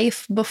whole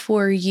life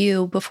before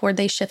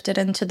they shifted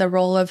into the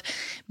role of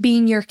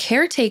being your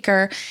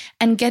caretaker,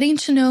 and getting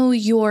to know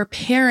your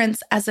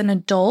parents as an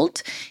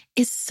adult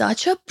is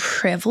such a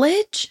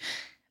privilege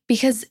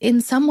because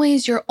in some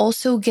ways you're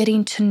also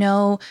getting to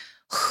know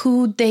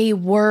who they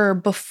were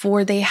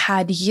before they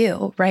had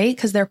you, right?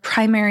 Because their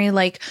primary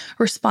like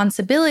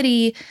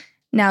responsibility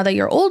now that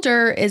you're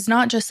older is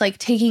not just like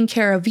taking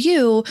care of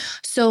you.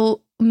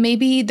 So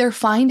maybe they're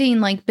finding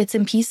like bits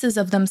and pieces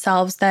of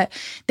themselves that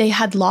they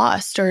had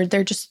lost, or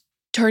they're just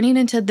turning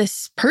into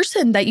this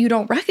person that you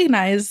don't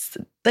recognize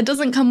that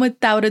doesn't come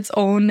without its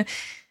own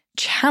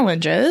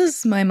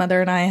challenges. My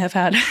mother and I have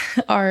had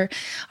our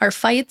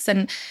fights,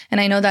 and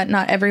I know that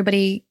not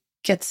everybody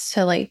gets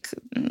to like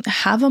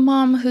have a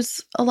mom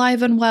who's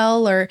alive and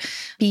well or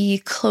be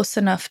close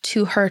enough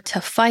to her to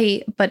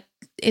fight. But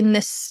in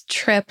this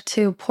trip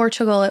to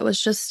Portugal, it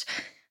was just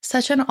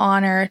such an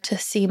honor to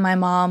see my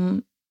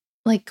mom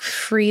like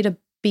free to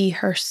be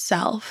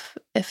herself,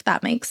 if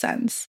that makes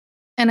sense.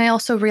 And I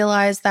also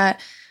realized that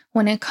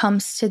when it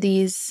comes to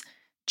these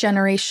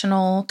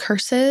generational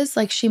curses,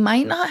 like she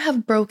might not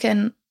have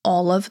broken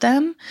all of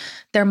them.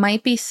 There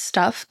might be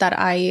stuff that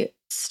I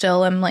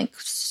still am like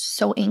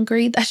so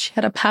angry that she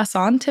had to pass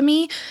on to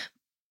me,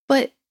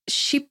 but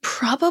she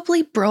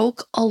probably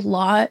broke a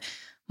lot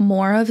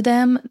more of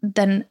them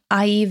than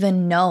I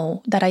even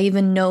know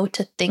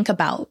to think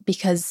about,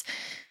 because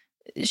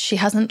she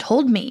hasn't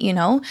told me,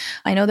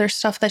 I know there's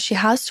stuff that she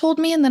has told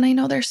me, and then I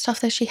know there's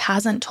stuff that she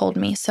hasn't told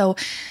me. So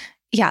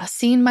yeah,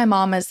 seeing my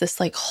mom as this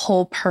like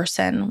whole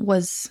person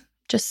was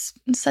just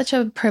such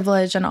a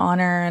privilege and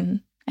honor.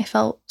 And I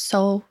felt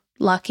so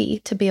lucky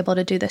to be able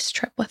to do this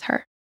trip with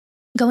her.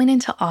 Going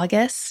into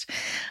August,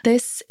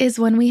 this is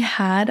when we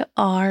had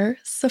our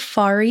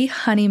safari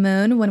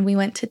honeymoon, when we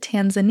went to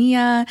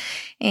Tanzania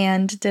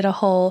and did a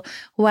whole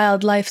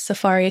wildlife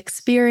safari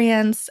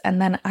experience. And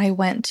then I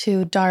went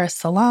to Dar es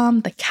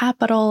Salaam, the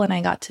capital, and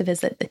I got to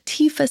visit the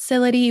tea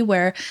facility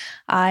where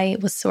I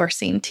was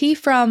sourcing tea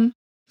from.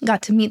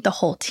 Got to meet the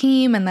whole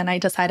team, and then I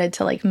decided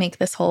to make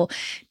this whole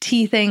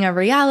tea thing a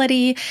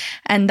reality.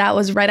 And that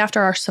was right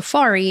after our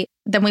safari.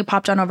 Then we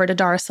popped on over to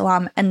Dar es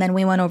Salaam, and then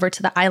we went over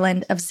to the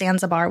island of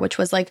Zanzibar, which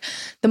was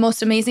the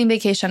most amazing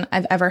vacation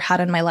I've ever had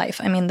in my life.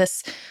 I mean,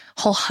 this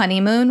whole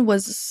honeymoon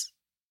was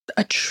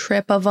a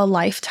trip of a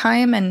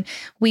lifetime, and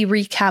we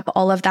recap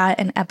all of that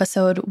in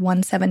episode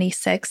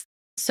 176.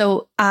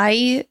 So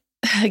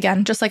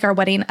again, just like our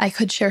wedding, I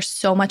could share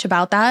so much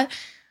about that,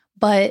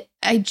 but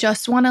I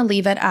just want to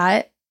leave it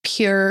at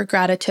pure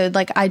gratitude.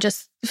 I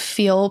just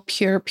feel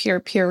pure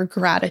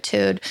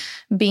gratitude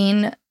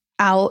being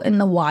out in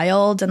the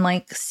wild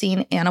and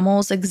seeing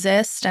animals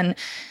exist. And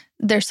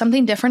there's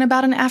something different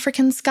about an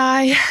African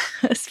sky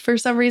for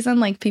some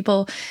reason.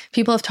 People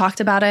have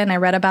talked about it, and I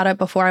read about it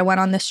before I went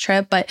on this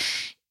trip, but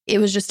it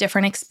was just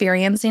different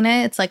experiencing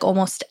it. It's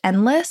almost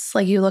endless.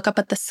 You look up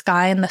at the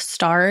sky and the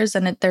stars,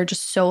 and they're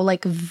just so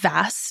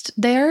vast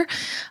there.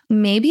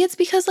 Maybe it's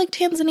because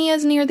Tanzania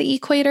is near the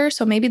equator,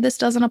 so maybe this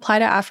doesn't apply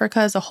to Africa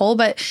as a whole.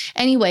 But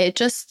anyway, it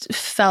just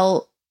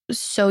felt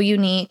so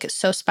unique,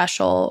 so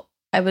special.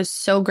 I was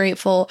so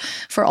grateful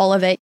for all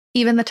of it.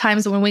 Even the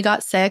times when we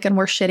got sick and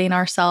we're shitting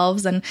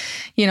ourselves, and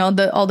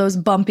all those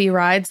bumpy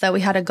rides that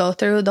we had to go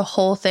through, the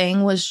whole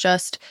thing was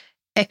just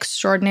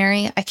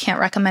extraordinary. I can't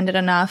recommend it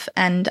enough.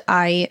 And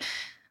I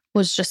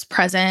was just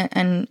present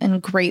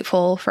and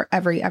grateful for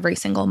every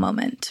single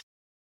moment.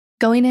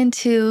 Going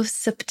into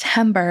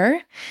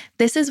September,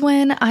 this is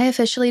when I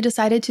officially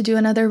decided to do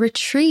another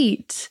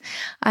retreat.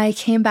 I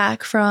came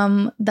back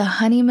from the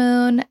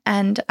honeymoon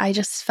and I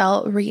just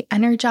felt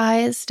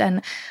re-energized.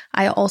 And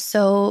I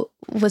also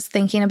was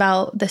thinking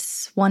about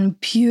this one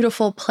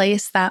beautiful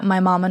place that my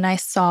mom and I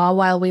saw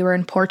while we were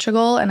in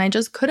Portugal. And I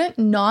just couldn't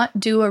not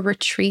do a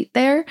retreat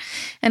there.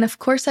 And of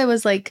course, I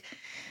was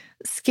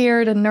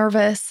scared and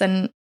nervous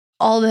and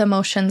all the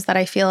emotions that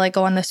I feel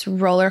go on this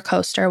roller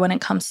coaster when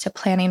it comes to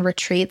planning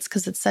retreats,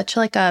 because it's such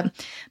not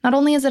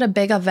only is it a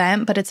big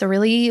event, but it's a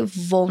really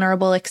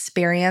vulnerable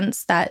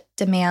experience that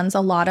demands a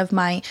lot of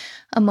my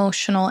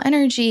emotional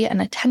energy and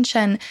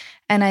attention.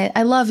 And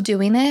I love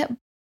doing it,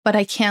 but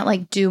I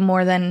can't do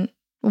more than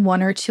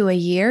one or two a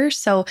year.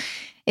 So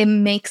it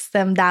makes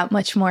them that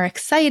much more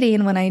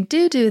exciting when I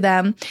do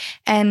them.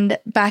 And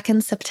back in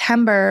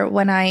September,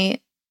 when I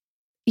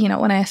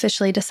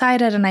officially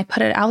decided and I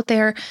put it out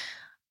there,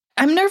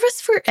 I'm nervous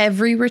for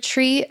every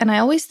retreat. And I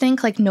always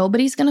think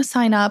nobody's going to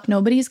sign up.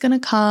 Nobody's going to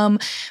come.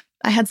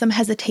 I had some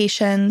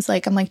hesitations.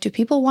 I'm do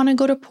people want to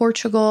go to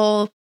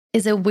Portugal?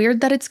 Is it weird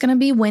that it's going to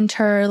be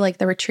winter?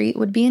 The retreat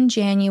would be in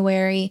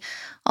January.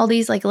 All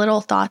these little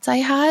thoughts I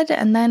had.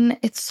 And then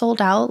it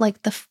sold out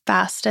the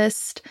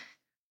fastest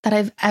that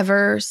I've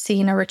ever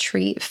seen a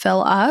retreat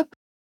fill up.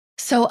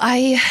 So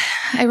I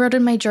wrote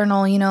in my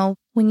journal,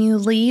 when you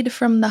lead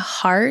from the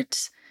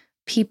heart,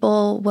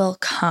 people will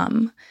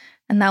come.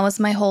 And that was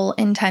my whole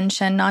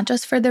intention, not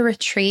just for the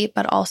retreat,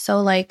 but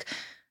also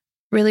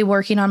really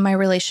working on my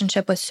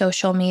relationship with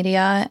social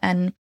media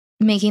and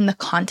making the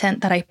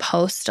content that I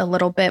post a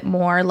little bit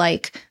more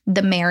like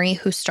the Mary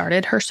who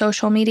started her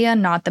social media,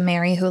 not the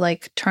Mary who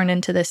turned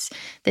into this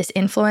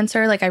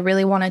influencer. I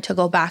really wanted to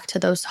go back to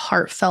those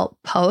heartfelt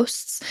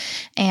posts.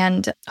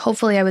 And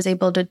hopefully I was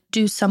able to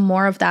do some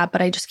more of that.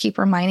 But I just keep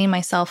reminding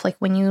myself,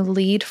 when you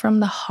lead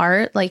from the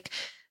heart,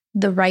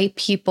 the right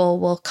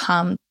people will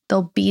come.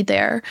 They'll be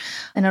there,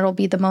 and it'll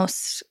be the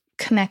most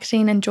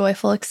connecting and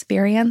joyful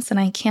experience. And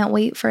I can't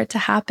wait for it to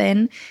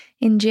happen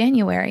in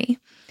January,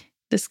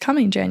 this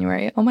coming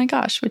January. Oh my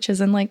gosh, which is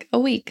in a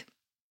week.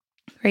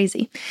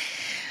 Crazy.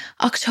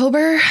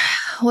 October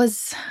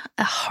was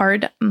a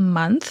hard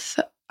month.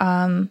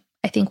 I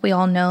think we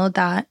all know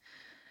that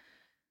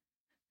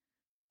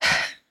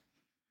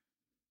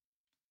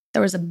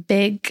there was a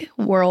big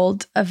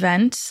world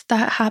event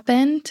that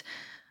happened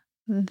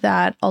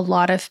that a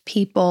lot of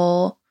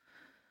people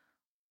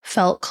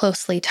felt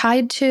closely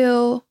tied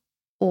to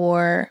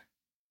or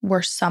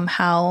were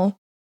somehow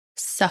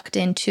sucked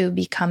into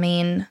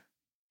becoming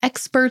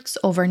experts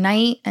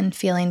overnight and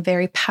feeling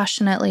very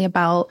passionately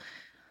about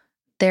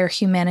their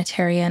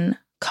humanitarian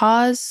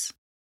cause.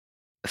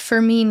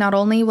 For me, not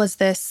only was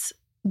this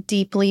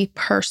deeply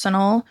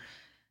personal,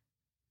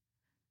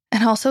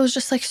 and also it was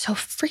just so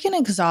freaking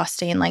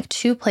exhausting.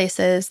 Two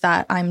places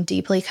that I'm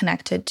deeply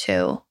connected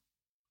to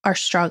are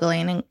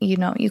struggling, and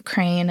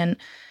Ukraine and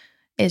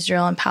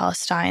Israel and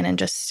Palestine, and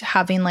just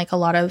having a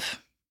lot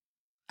of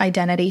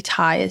identity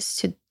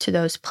ties to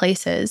those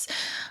places.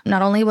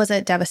 Not only was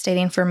it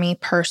devastating for me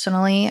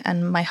personally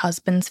and my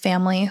husband's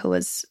family, who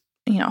was,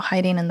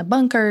 hiding in the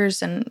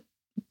bunkers, and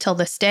till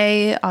this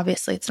day,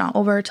 obviously it's not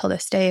over, till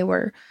this day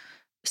we're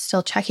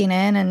still checking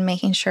in and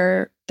making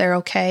sure they're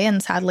okay.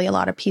 And sadly, a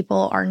lot of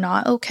people are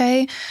not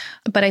okay.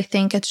 But I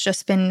think it's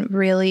just been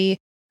really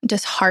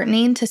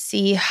disheartening to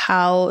see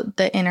how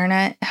the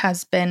internet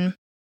has been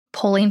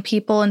pulling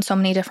people in so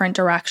many different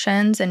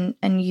directions and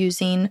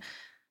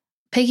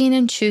picking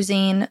and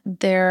choosing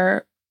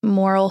their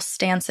moral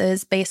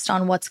stances based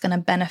on what's going to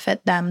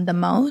benefit them the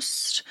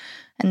most.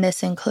 And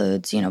this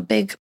includes,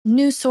 big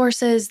news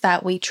sources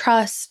that we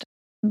trust.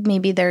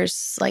 Maybe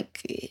there's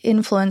like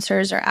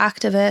influencers or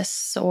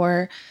activists,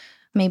 or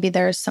maybe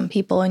there's some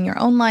people in your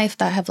own life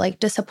that have like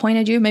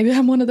disappointed you. Maybe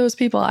I'm one of those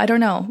people. I don't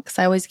know. Because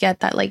I always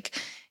get that like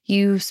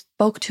you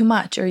spoke too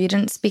much or you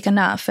didn't speak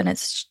enough. And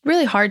it's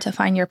really hard to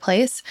find your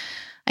place.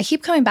 I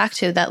keep coming back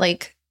to that,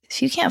 like,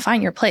 if you can't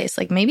find your place,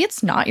 like maybe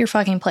it's not your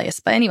fucking place.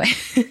 But anyway,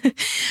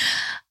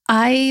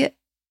 I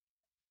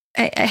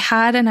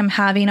had and I'm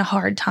having a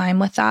hard time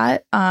with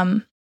that.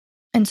 And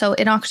so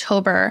in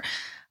October,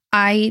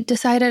 I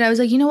decided, I was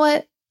like, you know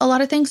what? A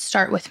lot of things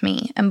start with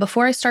me. And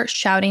before I start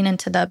shouting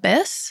into the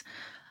abyss,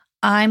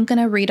 I'm going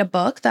to read a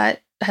book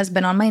that has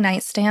been on my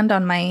nightstand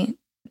on my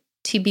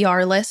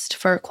TBR list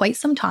for quite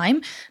some time.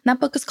 And that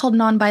book is called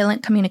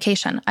Nonviolent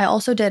Communication. I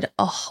also did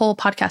a whole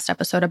podcast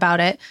episode about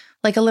it,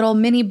 like a little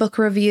mini book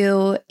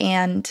review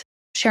and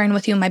sharing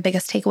with you my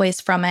biggest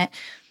takeaways from it.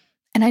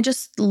 And I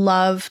just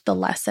love the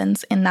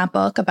lessons in that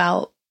book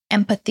about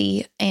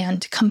empathy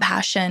and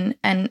compassion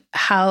and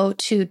how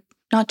to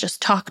not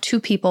just talk to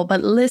people,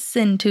 but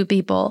listen to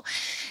people.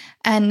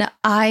 And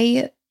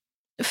I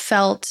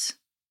felt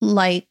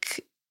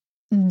like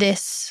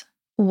this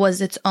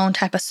was its own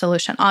type of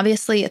solution.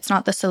 Obviously, it's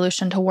not the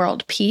solution to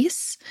world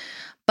peace,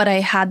 but I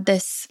had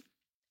this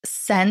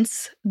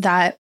sense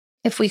that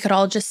if we could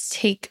all just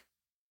take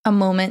a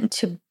moment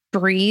to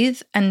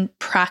breathe and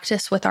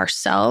practice with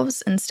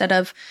ourselves instead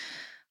of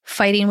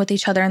fighting with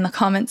each other in the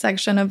comment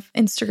section of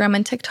Instagram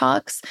and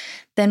TikToks,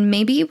 then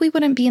maybe we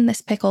wouldn't be in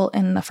this pickle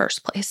in the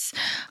first place.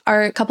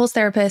 Our couples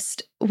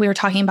therapist, we were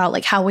talking about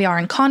like how we are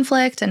in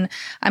conflict, and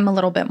I'm a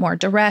little bit more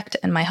direct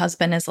and my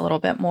husband is a little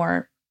bit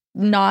more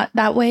not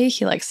that way.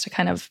 He likes to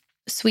kind of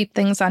sweep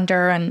things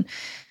under and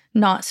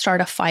not start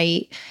a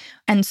fight.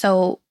 And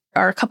so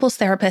our couples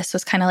therapist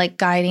was kind of like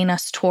guiding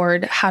us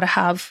toward how to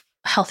have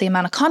a healthy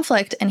amount of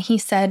conflict. And he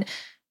said,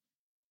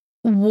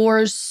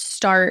 wars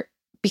start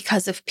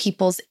because of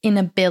people's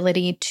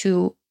inability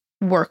to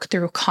work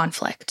through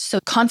conflict.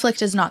 So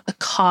conflict is not the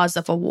cause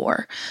of a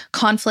war.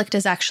 Conflict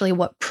is actually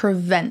what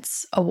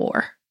prevents a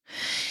war.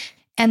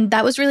 And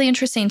that was really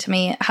interesting to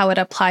me, how it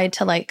applied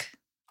to like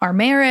our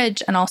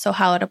marriage and also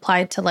how it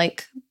applied to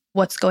like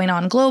what's going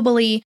on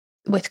globally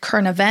with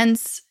current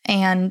events.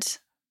 And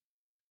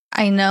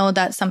I know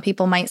that some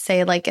people might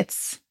say like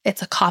it's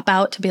a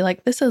cop-out to be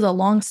like, this is a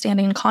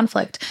long-standing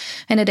conflict.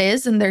 And it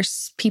is. And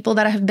there's people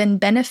that have been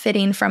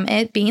benefiting from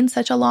it being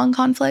such a long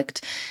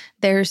conflict.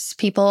 There's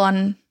people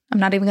on, I'm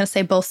not even going to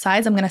say both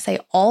sides, I'm going to say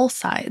all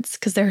sides,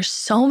 because there's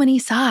so many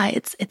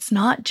sides. It's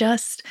not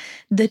just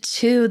the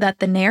two that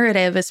the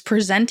narrative is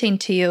presenting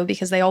to you,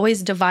 because they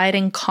always divide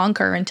and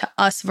conquer into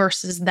us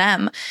versus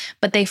them.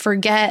 But they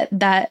forget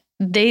that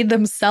they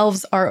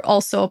themselves are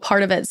also a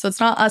part of it. So it's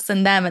not us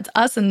and them, it's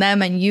us and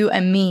them and you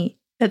and me.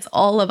 It's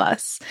all of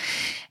us.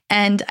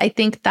 And I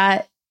think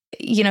that,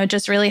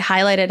 just really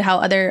highlighted how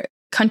other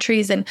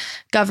countries and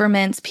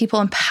governments, people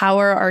in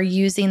power are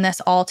using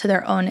this all to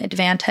their own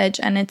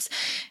advantage. And it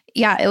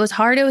was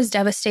hard. It was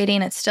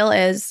devastating. It still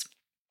is.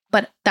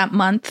 But that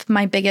month,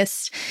 my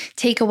biggest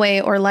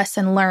takeaway or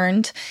lesson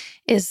learned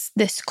is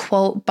this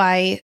quote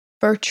by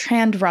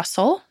Bertrand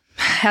Russell.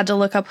 I had to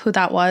look up who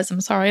that was.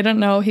 I'm sorry, I didn't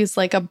know. He's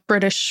like a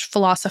British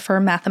philosopher,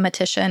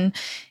 mathematician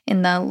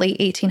in the late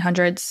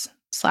 1800s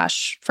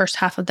 / first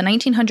half of the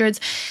 1900s.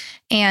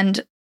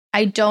 And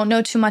I don't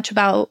know too much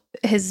about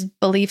his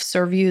beliefs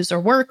or views or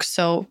work,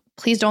 so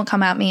please don't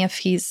come at me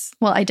if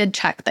I did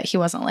check that he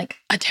wasn't like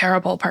a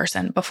terrible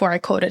person before I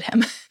quoted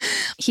him.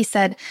 He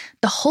said,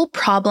 "The whole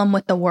problem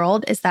with the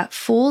world is that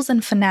fools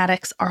and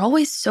fanatics are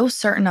always so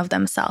certain of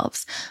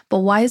themselves, but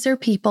wiser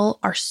people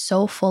are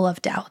so full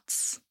of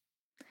doubts."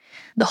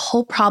 The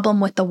whole problem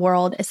with the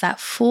world is that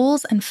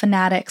fools and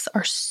fanatics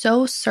are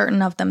so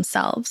certain of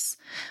themselves,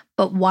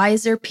 but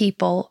wiser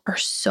people are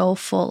so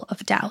full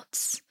of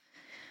doubts.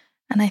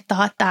 And I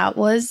thought that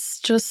was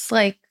just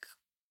like,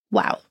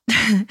 wow.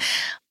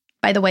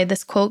 By the way,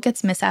 this quote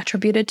gets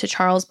misattributed to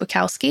Charles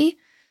Bukowski.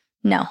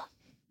 No.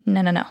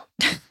 In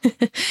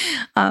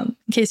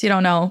case you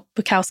don't know,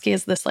 Bukowski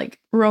is this like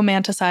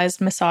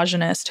romanticized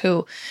misogynist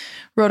who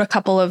wrote a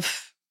couple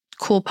of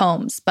cool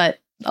poems, but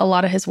a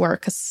lot of his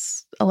work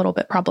is a little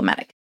bit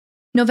problematic.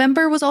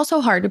 November was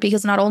also hard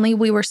because not only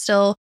we are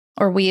still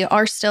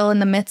in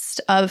the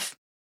midst of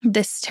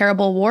this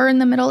terrible war in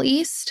the Middle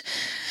East,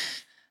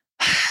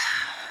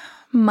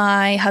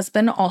 my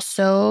husband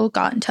also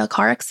got into a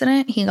car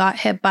accident. He got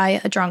hit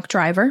by a drunk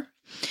driver.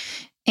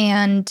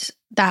 And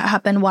that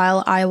happened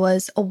while I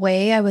was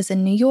away. I was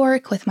in New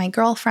York with my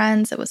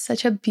girlfriends. It was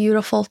such a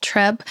beautiful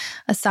trip,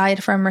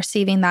 aside from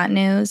receiving that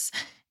news.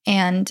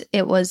 And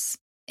it was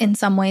in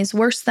some ways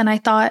worse than I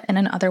thought, and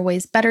in other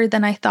ways better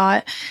than I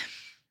thought.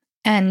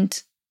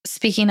 And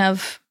speaking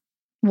of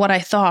what I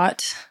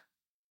thought,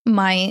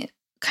 my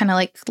kind of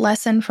like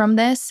lesson from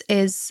this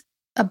is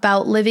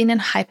about living in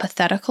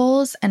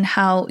hypotheticals and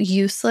how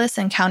useless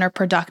and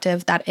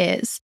counterproductive that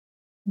is.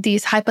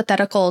 These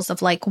hypotheticals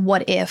of like,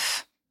 what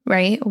if,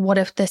 right? What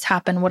if this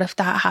happened? What if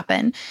that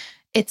happened?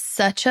 It's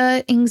such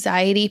a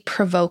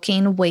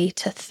anxiety-provoking way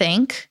to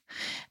think.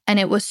 And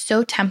it was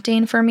so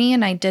tempting for me.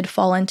 And I did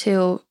fall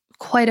into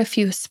quite a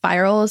few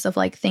spirals of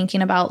like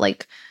thinking about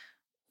like,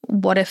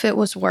 what if it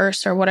was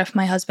worse? Or what if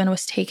my husband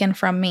was taken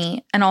from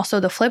me? And also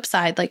the flip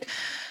side, like,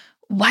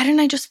 why didn't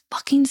I just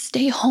fucking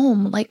stay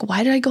home? Like,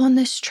 why did I go on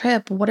this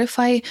trip? What if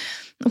I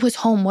was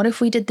home? What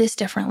if we did this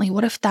differently?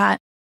 What if that?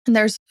 And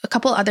there's a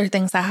couple other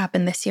things that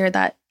happened this year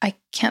that I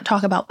can't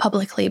talk about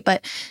publicly,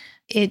 but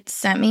it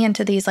sent me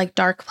into these like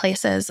dark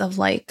places of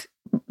like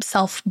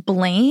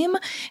self-blame.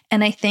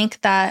 And I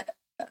think that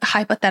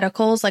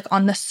hypotheticals, like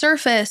on the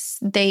surface,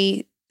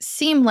 they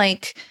seem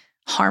like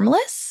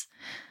harmless,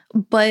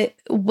 but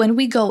when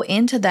we go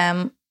into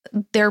them,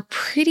 they're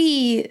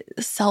pretty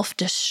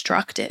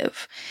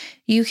self-destructive.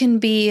 You can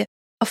be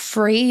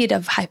afraid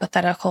of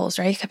hypotheticals,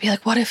 right? You could be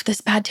like, what if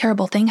this bad,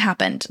 terrible thing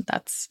happened?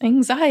 That's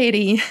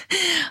anxiety.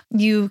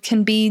 You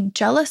can be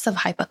jealous of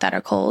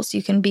hypotheticals.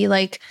 You can be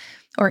like,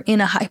 or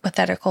in a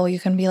hypothetical, you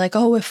can be like,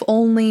 oh, if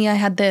only I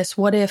had this.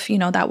 What if,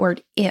 that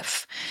word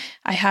if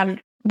I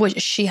had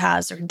what she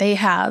has or they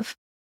have.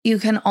 You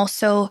can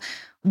also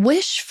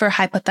wish for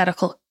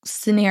hypothetical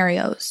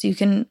scenarios. You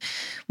can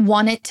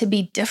want it to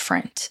be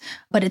different,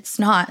 but it's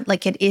not.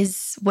 Like, it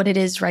is what it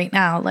is right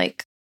now.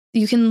 Like,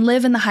 you can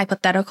live in the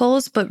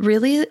hypotheticals, but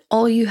really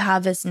all you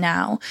have is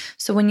now.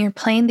 So when you're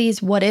playing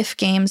these what if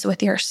games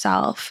with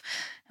yourself,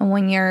 and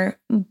when you're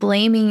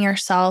blaming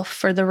yourself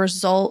for the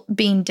result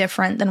being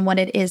different than what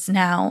it is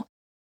now,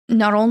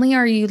 not only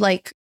are you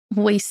like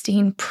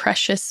wasting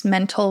precious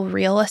mental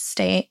real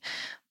estate,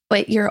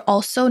 but you're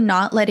also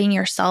not letting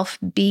yourself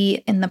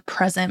be in the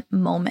present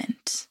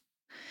moment.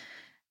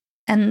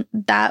 And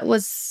that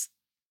was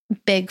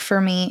big for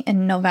me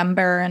in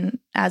November. And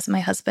as my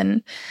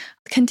husband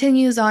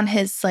continues on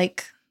his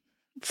like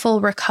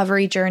full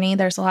recovery journey,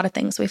 there's a lot of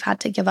things we've had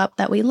to give up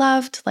that we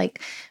loved,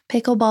 like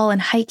pickleball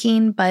and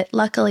hiking. But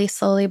luckily,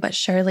 slowly but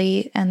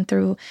surely, and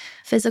through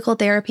physical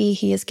therapy,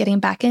 he is getting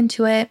back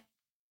into it.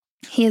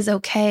 He is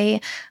okay.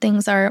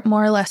 Things are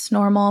more or less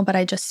normal, but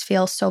I just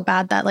feel so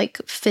bad that like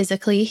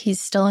physically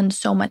he's still in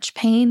so much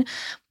pain,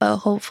 but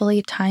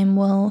hopefully time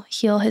will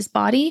heal his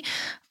body.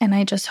 And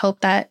I just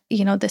hope that,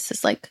 this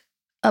is like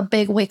a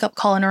big wake-up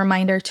call and a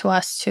reminder to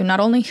us to not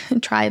only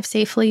drive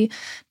safely,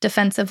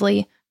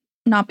 defensively,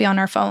 not be on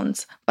our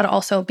phones, but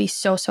also be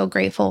so, so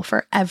grateful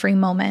for every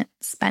moment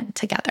spent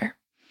together.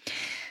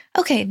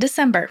 Okay,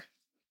 December.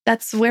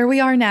 That's where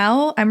we are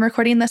now. I'm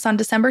recording this on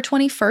December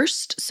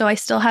 21st, so I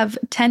still have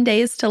 10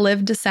 days to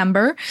live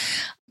December.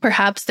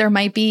 Perhaps there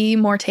might be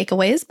more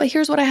takeaways, but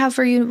here's what I have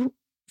for you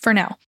for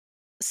now.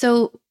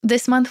 So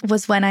this month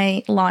was when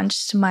I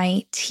launched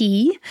my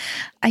tea.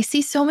 I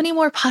see so many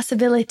more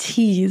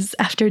possibilities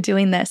after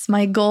doing this.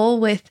 My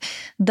goal with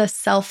the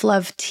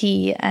self-love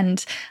tea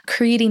and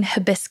creating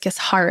Hibiscus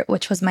Heart,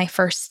 which was my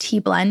first tea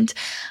blend,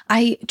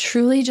 I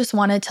truly just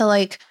wanted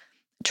to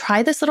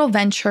try this little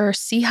venture,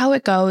 see how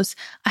it goes.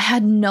 I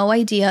had no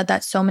idea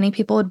that so many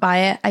people would buy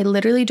it. I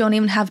literally don't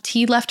even have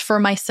tea left for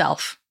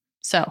myself.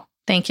 So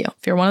thank you.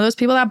 If you're one of those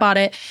people that bought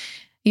it,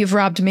 you've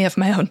robbed me of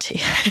my own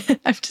tea.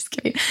 I'm just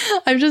kidding.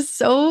 I'm just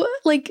so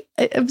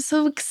I'm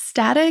so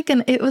ecstatic.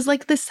 And it was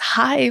like this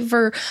high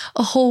for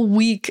a whole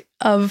week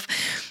of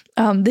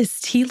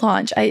this tea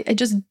launch. I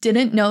just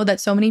didn't know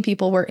that so many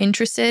people were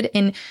interested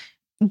in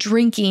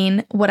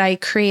drinking what I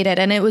created.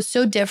 And it was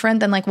so different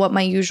than what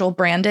my usual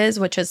brand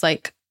is, which is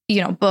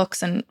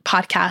books and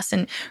podcasts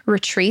and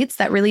retreats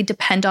that really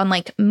depend on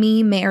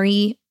me,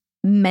 Mary,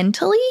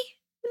 mentally,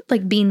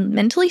 being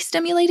mentally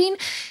stimulating.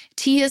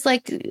 Tea is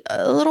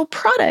a little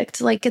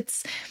product.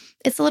 It's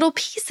a little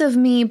piece of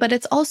me, but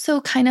it's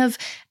also kind of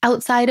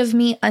outside of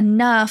me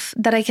enough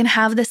that I can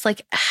have this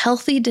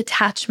healthy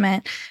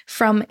detachment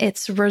from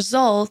its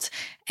result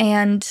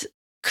and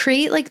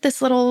create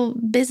this little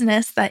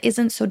business that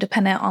isn't so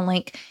dependent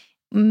on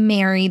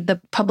Mary,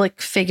 the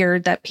public figure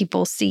that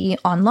people see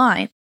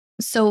online.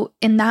 So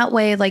in that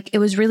way, it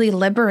was really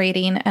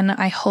liberating, and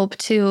I hope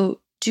to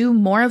do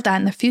more of that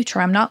in the future.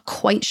 I'm not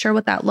quite sure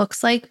what that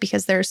looks like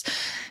because there's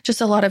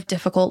just a lot of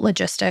difficult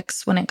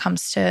logistics when it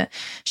comes to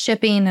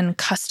shipping and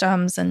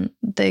customs and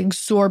the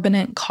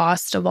exorbitant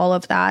cost of all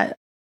of that.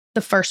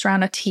 The first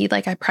round of tea,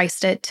 I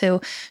priced it to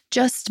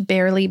just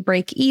barely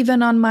break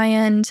even on my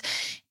end.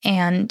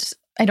 And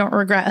I don't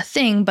regret a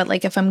thing, but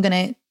if I'm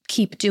going to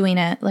keep doing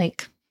it,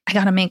 I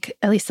got to make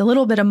at least a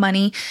little bit of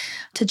money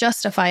to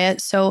justify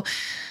it. So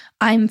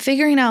I'm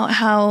figuring out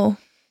how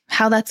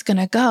that's going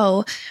to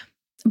go.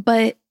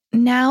 But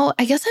now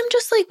I guess I'm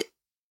just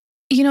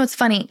it's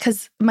funny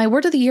because my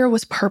word of the year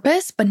was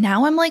purpose, but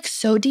now I'm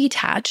so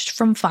detached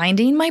from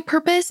finding my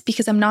purpose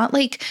because I'm not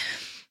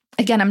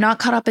Again, I'm not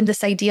caught up in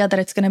this idea that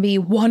it's going to be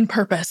one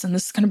purpose and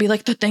this is going to be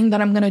like the thing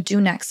that I'm going to do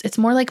next. It's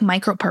more like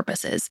micro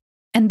purposes.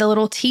 And the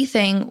little tea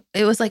thing,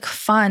 it was like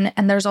fun.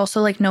 And there's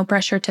also like no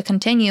pressure to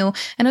continue.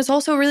 And it's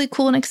also really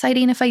cool and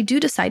exciting if I do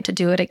decide to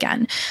do it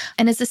again.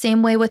 And it's the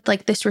same way with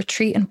like this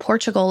retreat in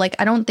Portugal. Like,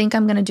 I don't think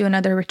I'm going to do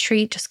another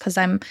retreat just because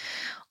I'm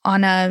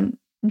on a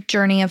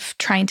journey of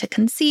trying to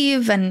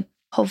conceive and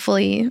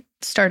hopefully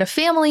start a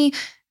family.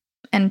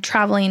 And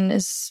traveling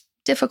is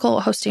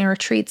difficult. Hosting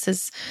retreats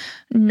is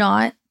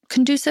not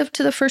conducive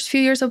to the first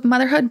few years of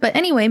motherhood. But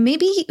anyway,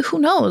 maybe, who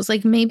knows?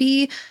 Like,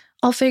 maybe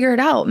I'll figure it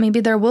out. Maybe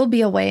there will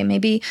be a way.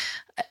 Maybe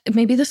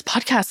this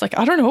podcast, like,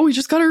 I don't know, we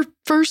just got our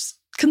first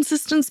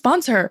consistent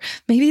sponsor.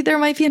 Maybe there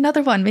might be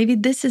another one. Maybe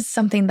this is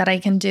something that I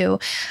can do.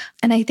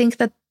 And I think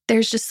that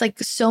there's just like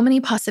so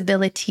many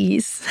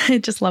possibilities. I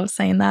just love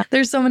saying that.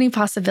 There's so many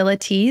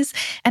possibilities.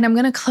 And I'm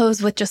going to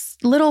close with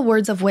just little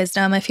words of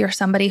wisdom. If you're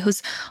somebody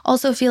who's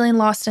also feeling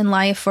lost in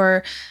life,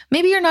 or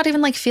maybe you're not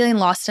even like feeling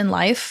lost in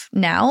life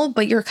now,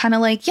 but you're kind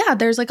of like, yeah,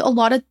 there's like a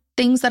lot of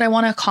things that I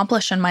want to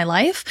accomplish in my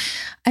life.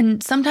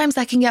 And sometimes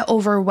that can get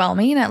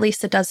overwhelming, at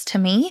least it does to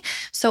me.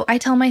 So I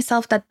tell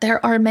myself that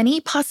there are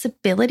many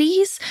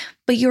possibilities,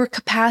 but your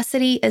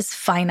capacity is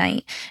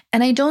finite.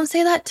 And I don't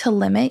say that to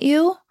limit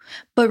you,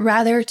 but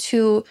rather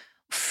to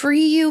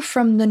free you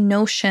from the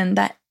notion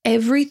that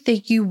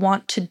everything you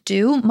want to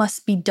do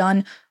must be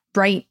done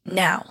right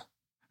now,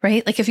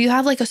 right? Like if you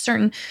have like a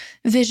certain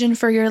vision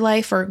for your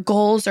life or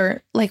goals,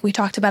 or like we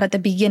talked about at the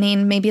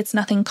beginning, maybe it's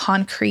nothing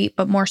concrete,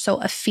 but more so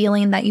a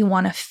feeling that you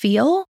want to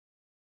feel.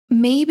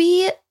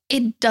 Maybe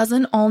it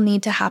doesn't all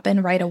need to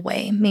happen right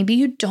away. Maybe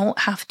you don't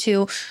have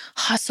to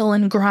hustle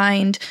and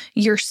grind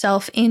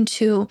yourself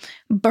into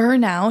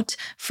burnout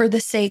for the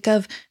sake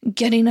of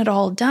getting it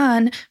all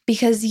done.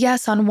 Because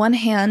yes, on one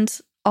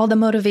hand, all the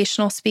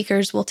motivational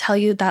speakers will tell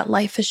you that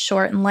life is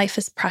short and life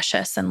is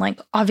precious. And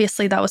like,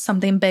 obviously that was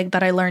something big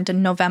that I learned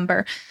in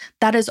November.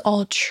 That is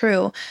all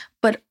true.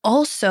 But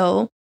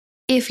also,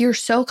 if you're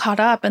so caught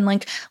up in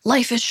like,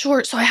 life is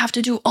short, so I have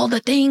to do all the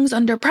things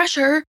under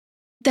pressure,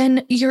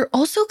 then you're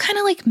also kind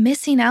of like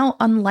missing out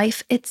on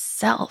life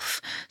itself.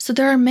 So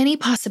there are many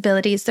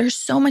possibilities. There's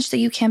so much that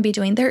you can be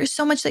doing. There is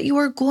so much that you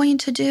are going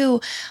to do.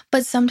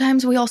 But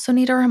sometimes we also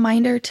need a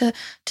reminder to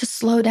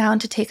slow down,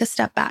 to take a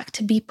step back,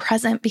 to be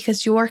present,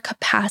 because your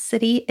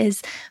capacity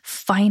is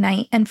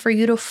finite. And for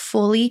you to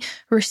fully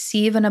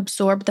receive and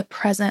absorb the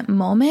present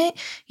moment,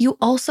 you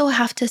also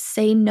have to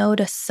say no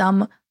to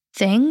some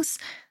things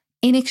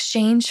in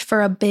exchange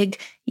for a big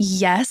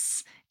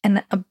yes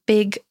and a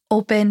big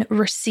open,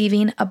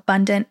 receiving,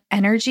 abundant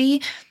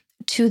energy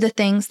to the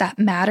things that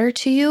matter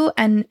to you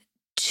and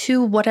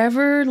to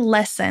whatever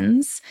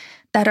lessons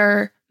that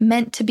are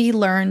meant to be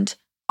learned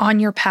on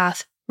your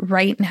path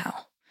right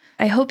now.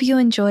 I hope you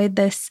enjoyed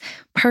this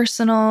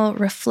personal,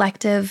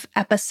 reflective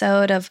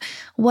episode of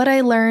what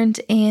I learned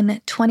in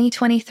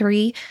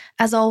 2023.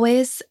 As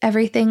always,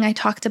 everything I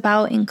talked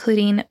about,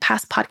 including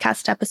past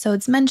podcast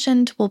episodes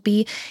mentioned, will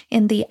be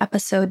in the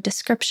episode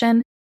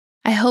description.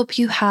 I hope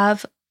you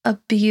have a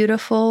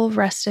beautiful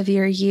rest of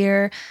your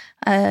year,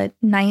 a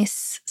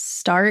nice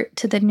start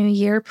to the new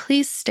year.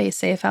 Please stay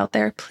safe out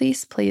there.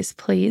 Please, please,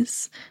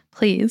 please,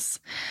 please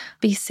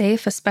be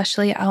safe,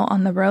 especially out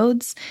on the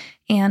roads.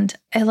 And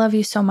I love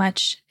you so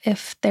much.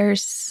 If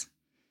there's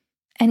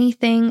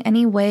anything,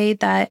 any way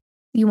that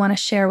you want to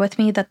share with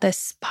me that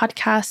this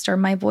podcast or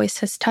my voice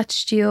has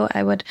touched you,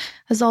 I would,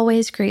 as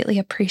always, greatly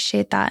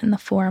appreciate that in the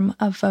form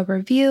of a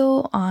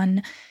review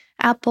on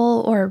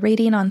Apple or a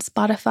rating on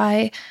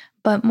Spotify.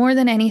 But more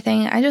than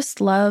anything, I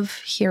just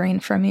love hearing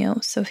from you.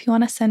 So if you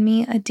want to send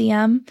me a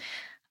DM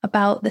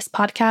about this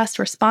podcast,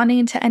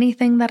 responding to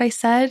anything that I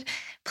said,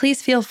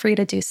 please feel free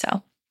to do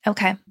so.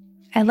 Okay.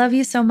 I love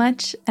you so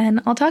much,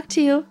 and I'll talk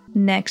to you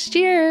next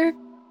year.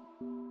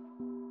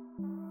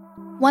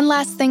 One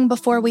last thing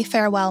before we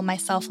farewell, my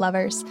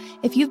self-lovers.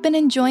 If you've been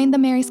enjoying the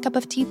Mary's Cup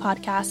of Tea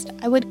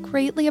podcast, I would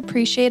greatly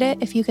appreciate it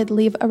if you could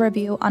leave a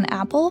review on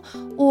Apple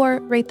or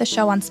rate the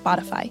show on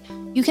Spotify.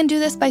 You can do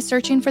this by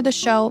searching for the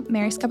show,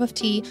 Mary's Cup of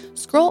Tea.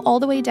 Scroll all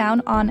the way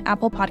down on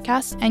Apple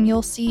Podcasts and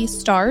you'll see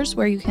stars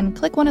where you can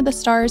click one of the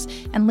stars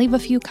and leave a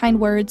few kind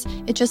words.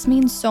 It just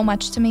means so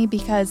much to me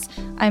because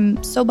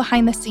I'm so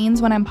behind the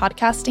scenes when I'm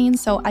podcasting,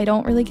 so I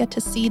don't really get to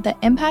see the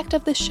impact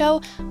of the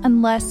show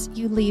unless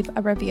you leave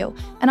a review.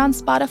 And on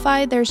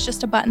Spotify, there's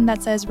just a button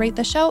that says rate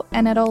the show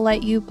and it'll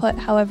let you put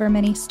however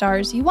many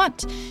stars you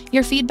want.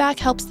 Your feedback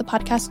helps the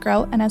podcast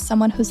grow, and as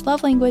someone whose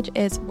love language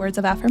is words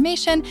of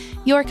affirmation,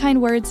 your kind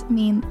words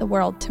mean the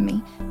world to me.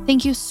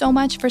 Thank you so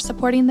much for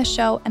supporting the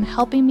show and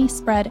helping me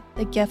spread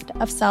the gift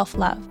of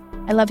self-love.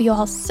 I love you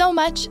all so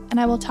much,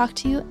 and I will talk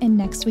to you in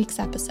next week's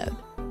episode.